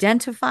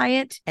 identify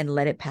it, and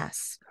let it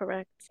pass.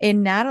 Correct.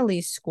 In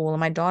Natalie's school, in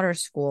my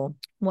daughter's school,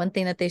 one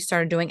thing that they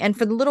started doing, and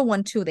for the little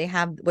one too, they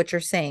have what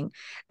you're saying.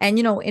 And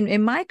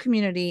in my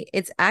community,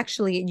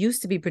 it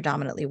used to be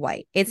predominantly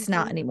white. It's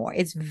not Hmm. anymore.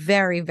 It's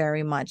very,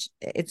 very much,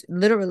 it's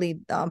literally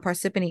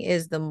Parsippany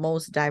is the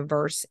most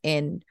diverse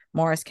in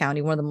Morris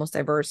County, one of the most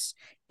diverse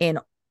in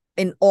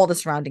all the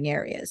surrounding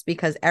areas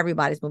because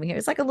everybody's moving here.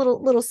 It's like a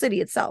little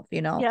city itself.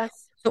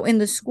 Yes. So in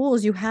the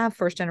schools, you have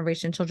first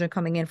generation children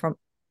coming in from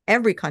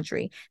every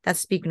country that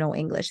speak no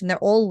English, and they're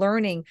all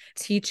learning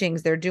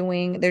teachings. They're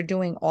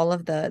doing all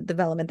of the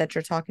development that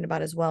you're talking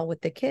about as well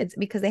with the kids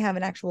because they have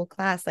an actual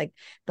class. Like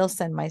they'll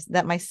send my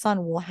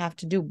son will have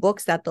to do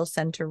books that they'll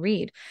send to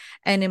read.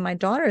 And in my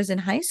daughter's in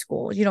high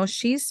school,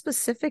 she's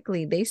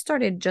specifically, they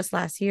started just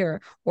last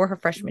year or her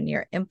freshman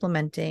year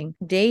implementing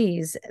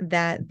days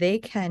that they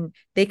can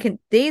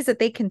days that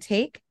they can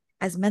take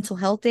as mental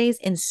health days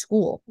in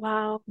school,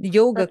 Wow.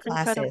 yoga That's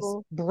classes,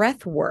 incredible.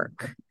 breath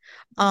work.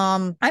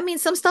 I mean,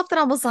 some stuff that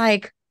I was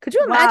like, could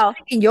you imagine Wow.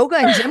 taking yoga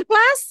in gym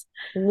class?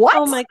 Oh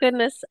What? my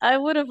goodness. I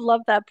would have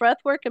loved that breath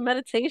work and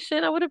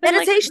meditation. I would have been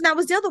like, Meditation, that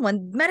was the other one.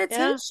 yeah,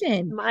 Meditation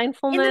in the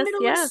mindfulness.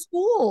 middle of Yeah.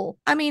 school.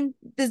 I mean,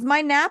 does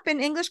my nap in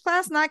English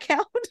class not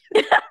count?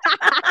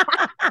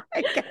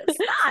 I guess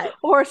not.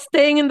 Or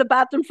staying in the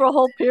bathroom for a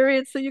whole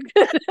period so you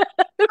could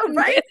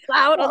Right? miss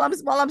out While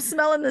on. I'm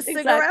smelling the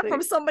cigarette Exactly.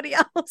 from somebody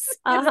else.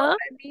 You know Uh-huh. what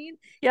I mean?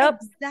 Yep.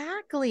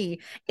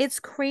 Exactly. It's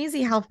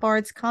crazy how far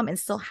it's come and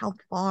still how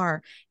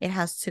far it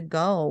has to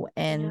go.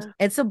 And Yeah.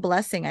 it's a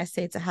blessing, I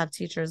say, to have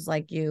teachers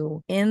like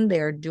you in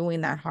there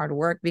doing that hard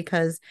work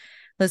because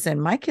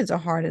listen, my kids are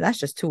hard, and that's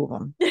just two of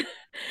them.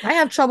 I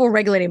have trouble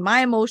regulating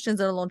my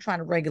emotions, let alone trying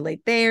to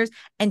regulate theirs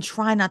and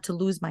try not to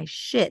lose my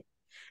shit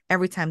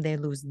every time they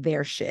lose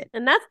their shit.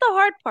 And that's the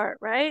hard part,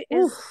 right?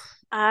 Is Oof.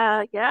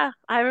 yeah,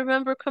 I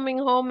remember coming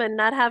home and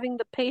not having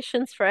the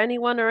patience for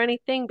anyone or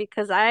anything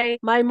because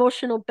my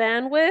emotional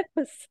bandwidth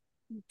was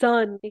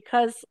done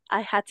because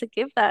I had to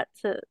give that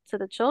to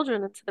the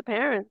children and to the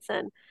parents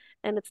and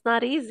it's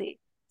not easy.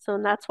 So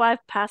and that's why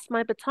I've passed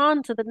my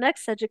baton to the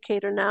next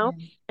educator now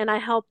Yeah. and I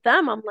help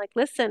them. I'm like,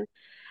 listen,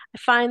 I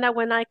find that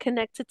when I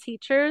connect to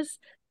teachers,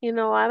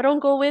 I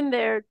don't go in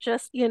there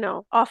just,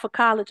 off of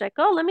college, like,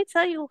 oh, let me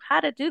tell you how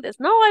to do this.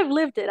 No, I've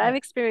lived it, Yeah. I've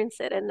experienced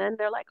it. And then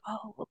they're like,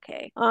 oh,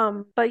 okay.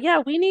 But yeah,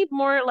 we need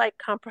more like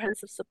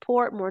comprehensive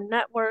support, more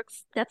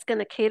networks that's going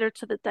to cater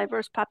to the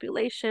diverse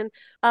population.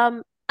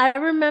 I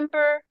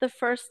remember the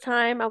first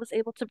time I was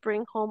able to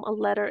bring home a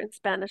letter in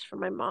Spanish from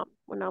my mom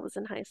when I was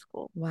in high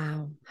school.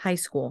 Wow. High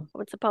school. I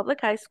went to public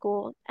high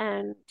school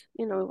and,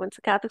 we went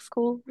to Catholic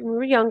school when we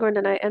were younger. And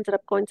then I ended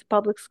up going to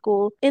public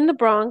school in the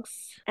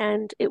Bronx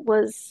and it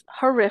was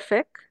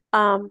horrific,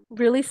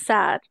 really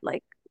sad.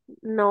 Like,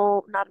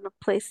 no, not enough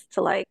place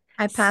to like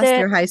I passed sit.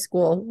 your high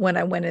school when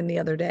I went in the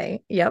other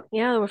day. Yep.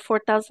 Yeah, there were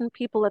 4,000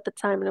 people at the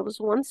time and it was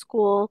one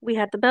school. We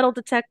had the metal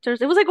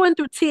detectors. It was like going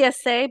through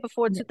TSA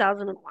before Yeah.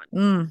 2001.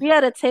 Mm. We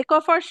had to take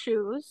off our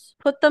shoes,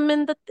 put them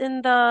in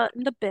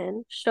the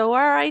bin, show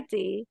our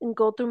ID, and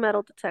go through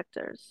metal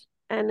detectors.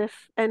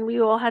 And we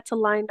all had to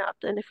line up.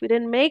 And if we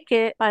didn't make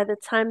it by the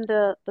time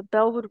the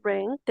bell would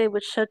ring, they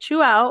would shut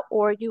you out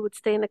or you would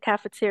stay in the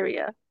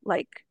cafeteria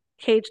like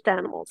caged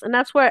animals. And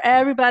that's where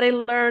everybody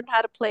learned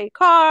how to play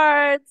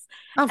cards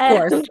Of and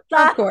course. Of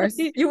stuff. course.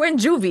 You were in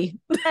juvie.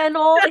 And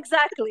all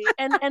exactly.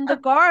 And the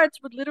guards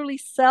would literally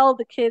sell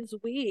the kids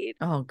weed.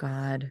 Oh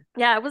God.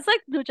 Yeah, it was like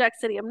New Jack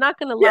City. I'm not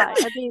gonna Yeah. lie.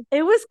 I mean,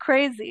 it was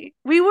crazy.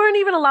 We weren't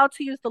even allowed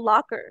to use the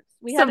lockers.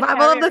 We had to Survival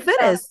carry of our the stuff.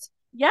 fittest.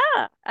 Yeah,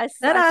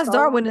 That I ass saw one.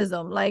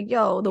 Darwinism. Like,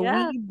 yo, the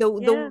Yeah, weed, the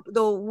yeah,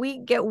 the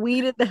weed get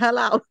weeded the hell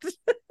out.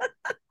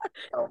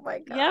 Oh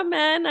my yeah, God.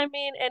 man. I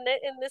mean, and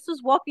this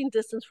was walking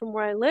distance from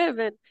where I live,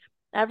 and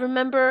I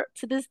remember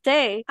to this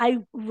day, I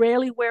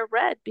rarely wear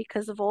red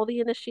because of all the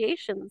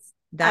initiations.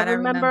 I That I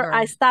remember I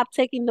remember. stopped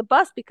taking the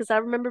bus because I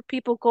remember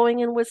people going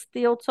in with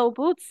steel toe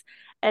boots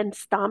and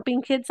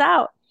stomping kids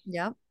out.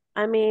 Yep.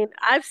 I mean,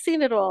 I've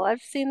seen it all.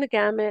 I've seen the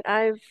gamut.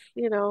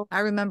 I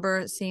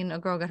remember seeing a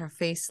girl get her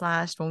face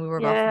slashed when we were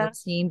about Yeah,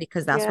 14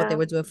 because that's what they yeah,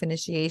 would do for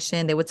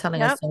initiation. They were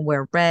telling us yep, don't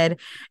wear red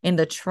in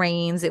the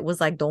trains. It was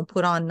like, don't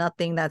put on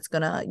nothing that's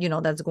gonna,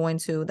 that's going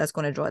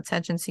to draw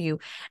attention to you.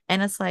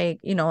 And it's like,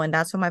 and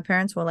that's when my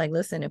parents were like,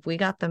 listen, if we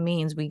got the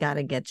means, we got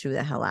to get you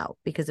the hell out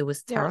because it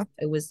was yes.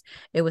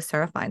 it was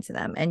terrifying to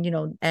them.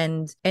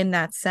 And in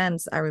that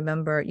sense, I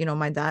remember,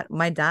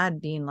 my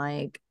dad being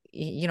like,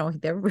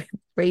 they're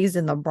raised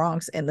in the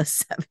Bronx in the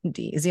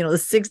 70s, the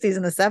 60s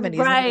and the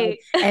 70s. And they're like, Right.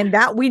 and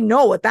that we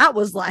know what that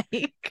was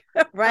like,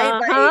 right?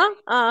 Like, Uh-huh.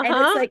 and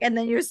it's Uh-huh. like, and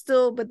then you're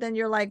still, but then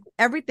you're like,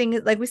 everything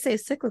is like we say,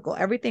 cyclical,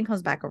 everything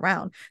comes back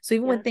around. So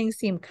even when Yes. things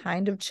seem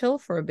kind of chill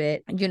for a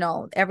bit,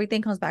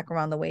 everything comes back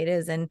around the way it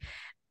is. And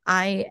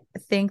I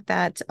think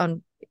that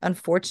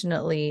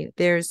unfortunately,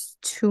 there's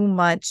too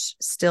much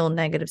still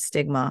negative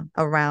stigma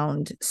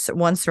around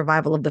one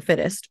survival of the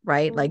fittest,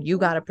 right? Like you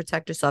Hmm. got to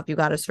protect yourself, you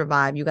got to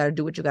survive, you got to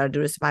do what you got to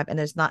do to survive, and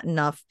there's not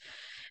enough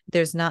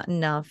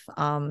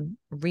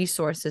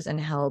resources and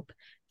help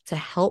to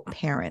help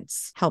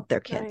parents help their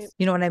Right. kids.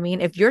 You know what I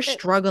mean? If you're It-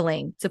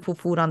 struggling to put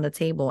food on the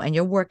table and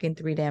you're working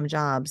three damn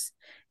jobs,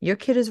 your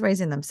kid is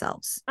raising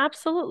themselves.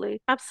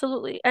 Absolutely.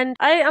 Absolutely. And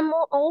I am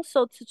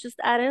also to just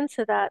add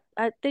into that,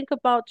 I think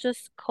about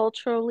just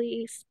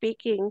culturally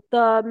speaking,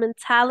 the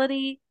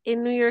mentality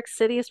in New York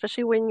City,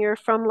 especially when you're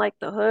from like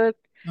the hood.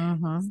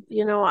 Mm-hmm.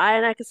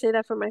 I can say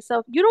that for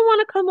myself. You don't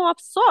want to come off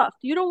soft.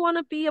 You don't want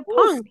to be a Oof,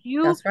 punk.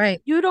 You that's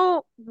right. you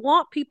don't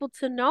want people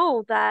to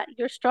know that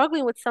you're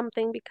struggling with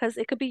something because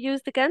it could be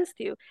used against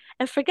you.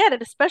 And forget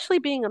it, especially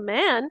being a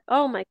man.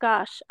 Oh my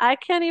gosh, I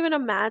can't even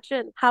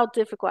imagine how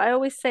difficult. I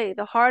always say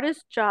the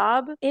hardest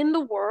job in the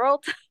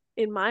world,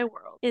 in my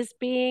world, is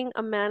being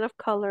a man of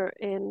color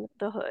in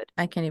the hood.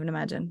 I can't even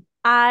imagine.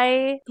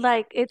 I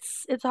like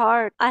it's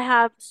hard. I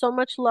have so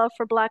much love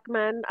for black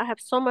men. I have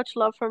so much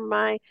love for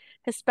my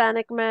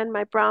Hispanic men,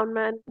 my brown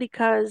men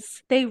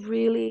because they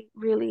really,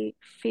 really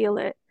feel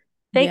it.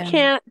 Yeah.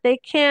 They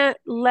can't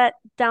let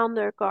down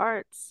their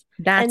guards.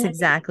 That's And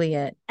exactly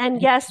it. and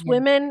And yes, yeah,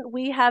 women,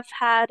 we have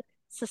had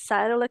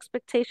societal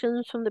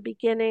expectations from the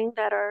beginning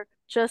that are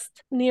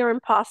just near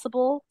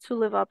impossible to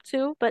live up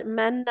to. But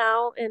men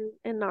now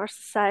in our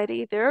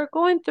society, they're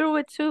going through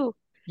it too.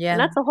 And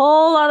yeah, that's a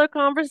whole other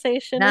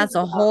conversation as that's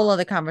a whole well.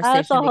 other That's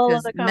conversation a whole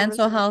because other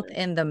mental health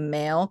conversation. in the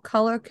male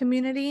color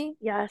community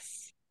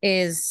Yes,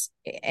 is,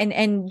 and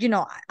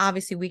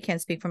obviously we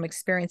can't speak from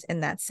experience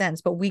in that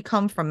sense, but we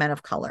come from men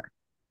of color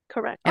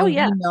correct. Oh and we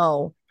yeah.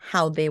 know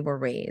how they were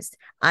raised.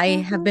 I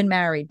have Mm-hmm. been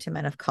married to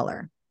men of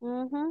color.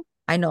 Mm-hmm.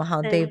 I know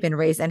how they've Same. been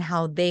raised and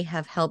how they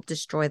have helped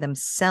destroy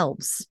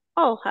themselves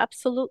Oh,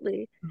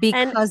 absolutely.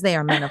 And because they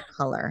are men of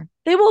color.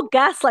 they will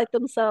gaslight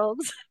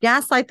themselves.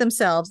 Gaslight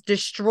themselves,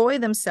 destroy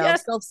Yes, themselves,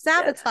 yes,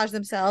 self-sabotage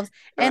themselves,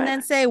 and correct.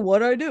 then say, what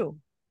do I do?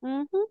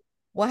 Mm-hmm.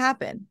 What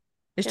happened?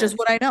 It's just Yes,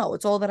 what I know.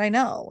 It's all that I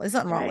know. There's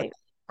nothing wrong with right. that.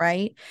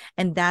 Right.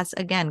 And that's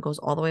again goes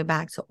all the way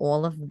back to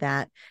all of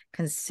that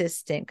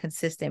consistent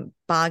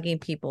bogging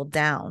people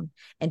down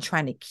and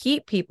trying to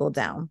keep people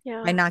down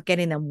by Yeah. not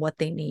getting them what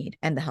they need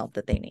and the help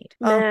that they need.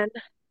 Oh, Man,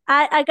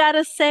 I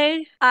gotta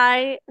say,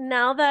 I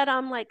now that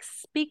I'm like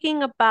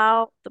speaking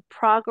about the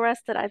progress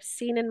that I've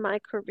seen in my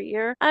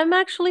career, I'm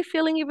actually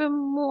feeling even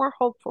more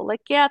hopeful.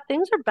 Like, yeah,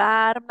 things are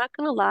bad, I'm not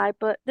gonna lie,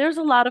 but there's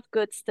a lot of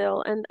good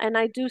still. And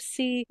I do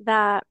see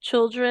that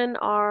children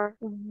are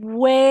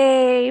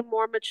way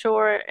more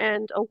mature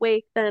and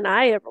awake than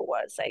I ever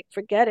was. Like,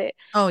 forget it.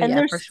 oh And yeah,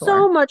 they're for sure.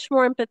 so much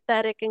more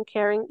empathetic and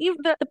caring. Even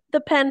the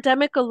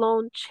pandemic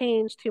alone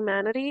changed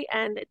humanity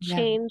and it Yeah.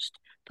 changed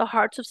the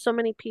hearts of so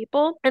many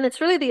people. And it's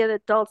really the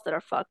adults that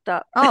are fucked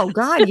up. Oh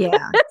God,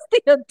 yeah. It's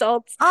the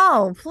adults.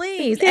 Oh, The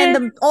please. And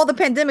kids, all the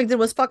pandemic did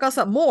was fuck us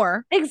up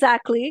more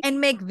exactly. and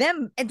make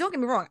them, and don't get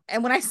me wrong,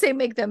 and when I say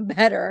make them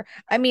better,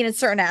 I mean in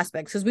certain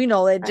aspects, because we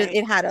know Right.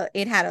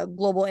 it had a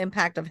global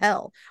impact of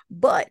hell.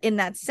 But in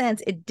that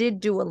sense, it did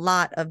do a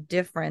lot of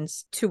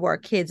difference to our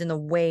kids in the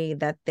way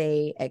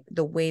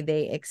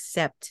they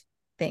accept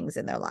things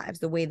in their lives,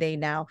 the way they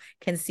now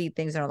can see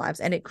things in their lives.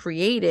 And it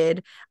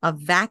created a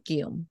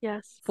vacuum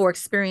Yes. for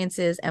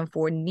experiences and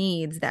for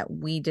needs that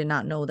we did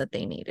not know that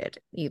they needed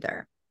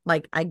either.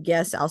 Like, I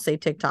guess I'll say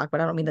TikTok, but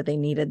I don't mean that they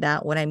needed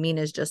that. What I mean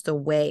is just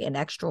an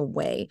extra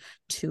way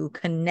to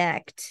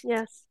connect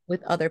Yes.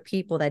 with other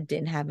people that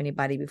didn't have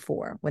anybody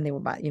before when they were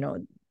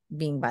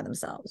being by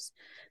themselves.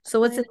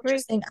 So I it's an agree.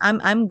 interesting.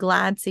 I'm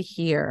glad to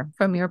hear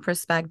from your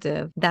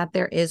perspective that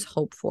there is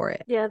hope for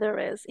it. Yeah, there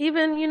is.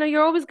 Even,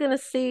 you're always going to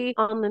see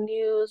on the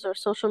news or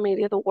social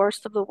media the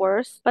worst of the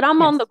worst. But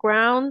I'm on the Yes,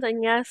 ground,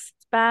 and yes,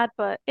 it's bad,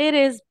 but it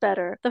is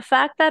better. The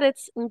fact that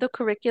it's in the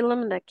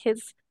curriculum and that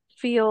kids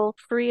feel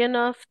free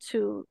enough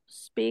to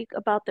speak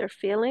about their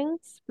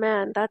feelings,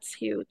 man, that's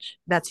huge.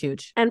 that's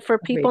huge. And for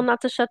people Agreed.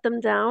 not to shut them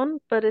down,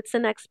 but it's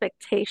an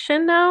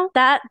expectation now.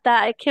 That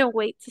I can't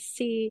wait to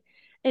see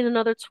in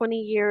another 20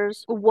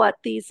 years what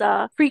these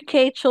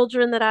pre-K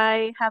children that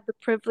I have the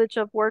privilege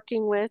of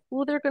working with,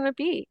 who they're going to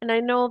be. And I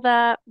know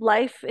that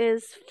life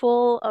is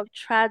full of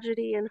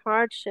tragedy and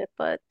hardship,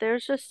 but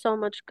there's just so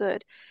much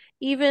good.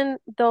 Even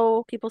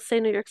though people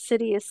say New York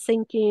City is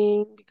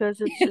sinking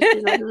because it's just,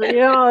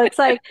 it's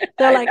like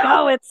they're I like,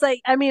 know. oh, it's like,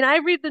 I mean, I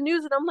read the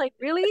news and I'm like,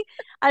 really?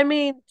 I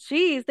mean,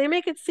 geez, they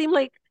make it seem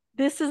like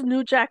this is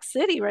New Jack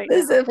City right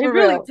This now. is They for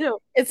really real. do.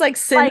 It's like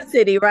Sin Like,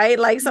 City, right?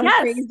 Like some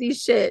yes. crazy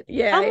shit.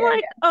 Yeah, I'm yeah,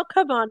 like, oh,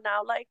 come on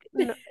now. Like,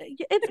 no,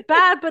 it's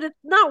bad, but it's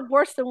not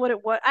worse than what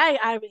it was.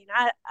 I mean,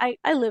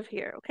 I live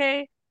here,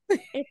 okay?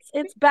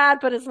 It's bad,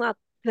 but it's not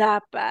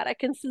that bad. I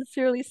can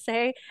sincerely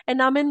say,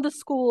 and I'm in the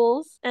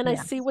schools and I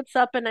yeah. see what's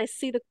up and I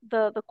see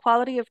the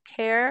quality of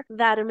care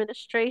that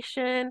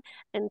administration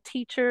and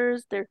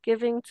teachers they're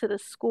giving to the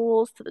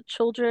schools, to the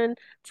children,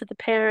 to the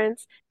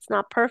parents. It's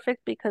not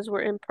perfect because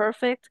we're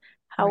imperfect.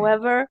 Right.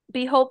 However,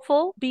 be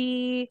hopeful,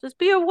 be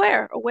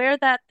aware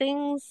that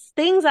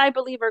things I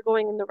believe are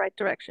going in the right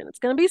direction. It's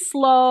going to be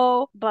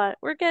slow, but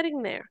we're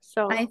getting there.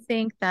 I So,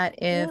 think that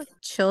yeah, if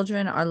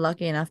children are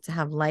lucky enough to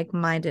have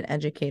like-minded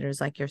educators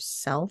like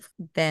yourself,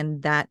 then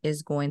that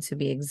is going to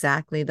be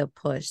exactly the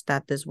push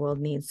that this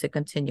world needs to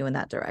continue in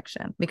that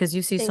direction. Because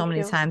you see so thank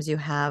many you. times you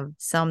have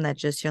some that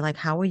just you're like,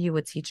 how are you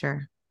a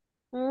teacher?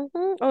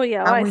 Oh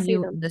yeah, oh How I are see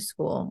you them. in the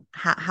school?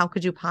 How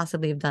could you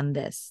possibly have done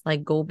this?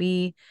 Like go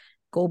dig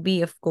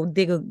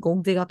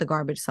out the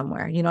garbage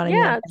somewhere. You know what I mean?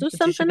 Like Yeah, that's do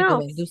what you should something be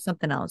doing. Do else.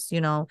 something else, you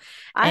know?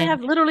 I And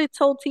have literally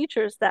told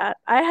teachers that.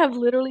 I have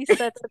literally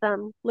said to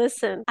them,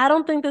 listen, I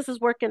don't think this is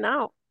working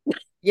out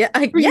yeah,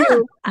 for yeah.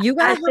 you. You I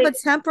gotta have a think,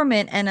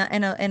 temperament and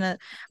a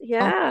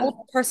yeah,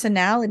 whole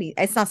personality.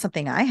 It's not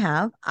something I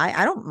have.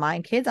 I don't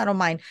mind kids. I don't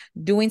mind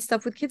doing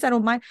stuff with kids. I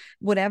don't mind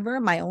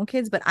whatever, my own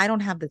kids, but I don't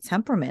have the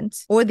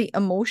temperament or the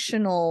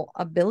emotional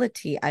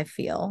ability, I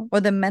feel, or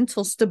the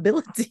mental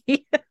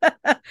stability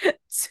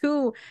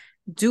to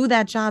do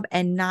that job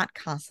and not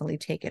constantly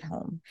take it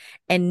home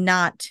and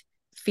not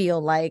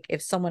feel like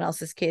if someone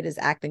else's kid is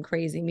acting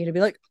crazy, me to be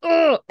like,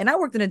 oh, and I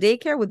worked in a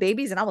daycare with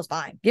babies and I was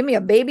fine. Give me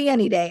a baby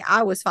any day.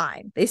 I was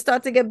fine. They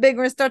start to get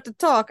bigger and start to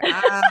talk.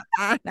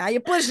 Now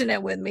you're pushing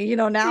it with me.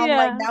 Now I'm like,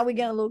 yeah. now we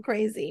get a little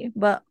crazy.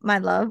 But my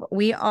love,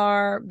 we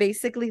are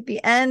basically at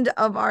the end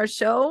of our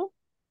show.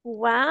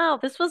 Wow,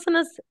 this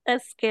wasn't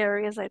as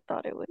scary as I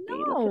thought it would be.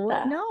 Look at No,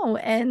 that. no.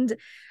 And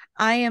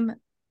I am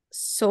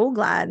so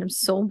glad. I'm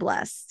so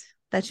blessed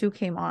that you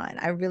came on.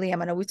 I really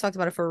am. I know we've talked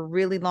about it for a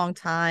really long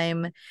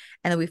time and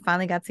then we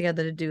finally got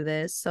together to do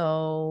this.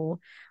 So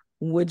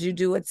would you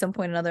do at some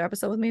point another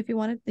episode with me if you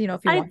wanted, if you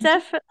wanted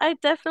to? I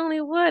definitely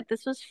would.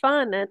 This was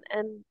fun and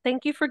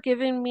thank you for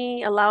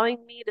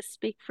allowing me to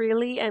speak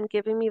freely and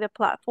giving me the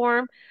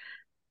platform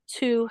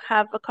to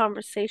have a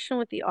conversation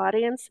with the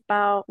audience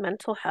about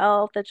mental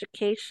health,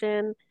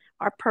 education,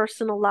 our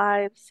personal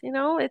lives.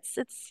 It's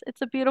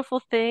a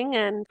beautiful thing.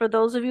 And for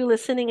those of you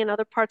listening in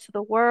other parts of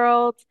the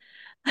world,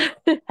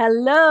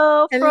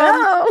 hello from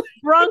Hello.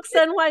 Bronx,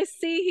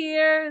 NYC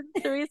here,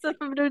 Teresa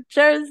from New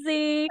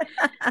Jersey.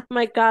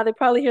 My God, they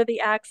probably hear the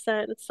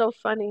accent. It's so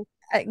funny.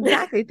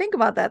 Exactly. Think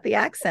about that. The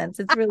accents.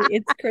 It's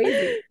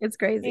crazy. It's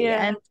crazy.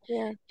 Yeah,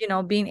 And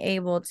yeah. being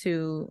able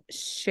to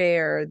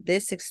share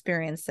this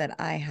experience that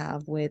I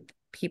have with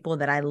people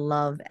that I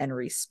love and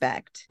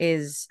respect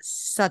is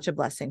such a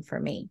blessing for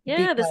me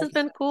Yeah, this has because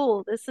been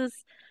cool. This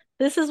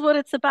is what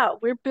it's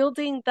about. We're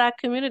building that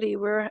community.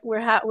 We're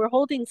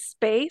holding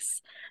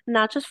space,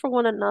 not just for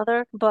one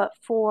another, but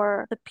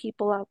for the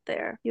people out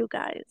there, you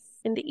guys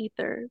in the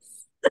ethers.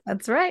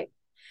 that's right.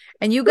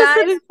 And you guys,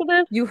 Listening to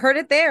this. you heard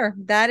it there.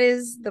 That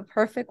is the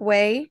perfect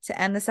way to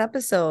end this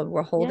episode.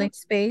 We're Yeah, holding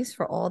space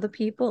for all the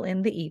people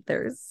in the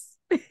ethers.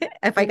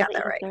 If I in got the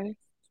that right. ethers.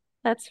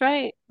 That's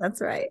right. That's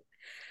right.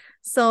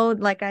 So,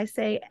 like I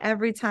say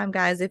every time,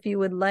 guys, if you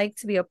would like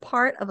to be a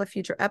part of a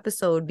future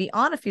episode, be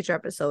on a future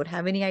episode,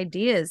 have any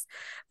ideas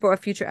for a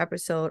future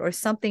episode or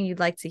something you'd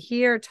like to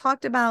hear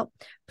talked about,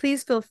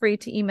 please feel free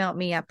to email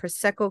me at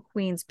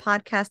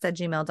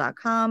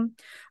proseccoqueenspodcast@gmail.com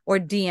or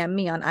DM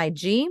me on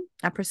IG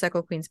at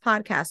Prosecco Queens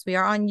Podcast. We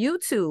are on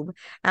YouTube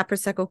at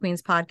Prosecco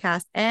Queens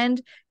Podcast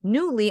and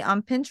newly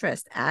on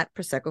Pinterest at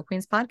Prosecco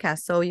Queens Podcast.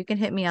 So you can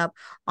hit me up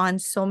on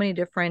so many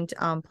different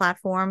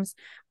platforms.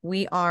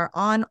 We are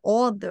on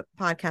all of the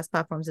podcast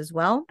platforms as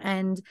well.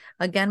 And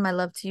again, my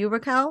love to you,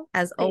 Raquel,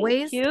 as Thank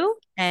always. you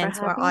for And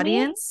to our having me.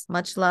 audience,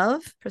 much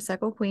love.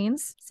 Prosecco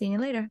Queens. See you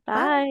later. Bye.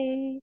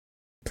 Bye.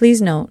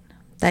 Please note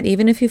that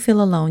even if you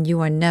feel alone, you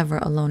are never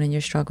alone in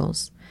your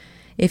struggles.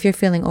 If you're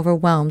feeling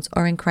overwhelmed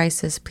or in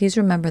crisis, please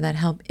remember that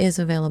help is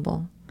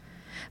available.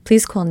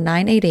 Please call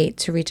 988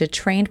 to reach a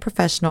trained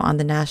professional on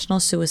the National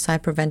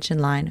Suicide Prevention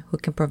Line who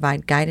can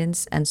provide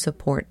guidance and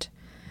support.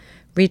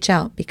 Reach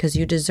out because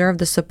you deserve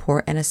the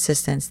support and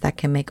assistance that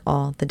can make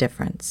all the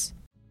difference.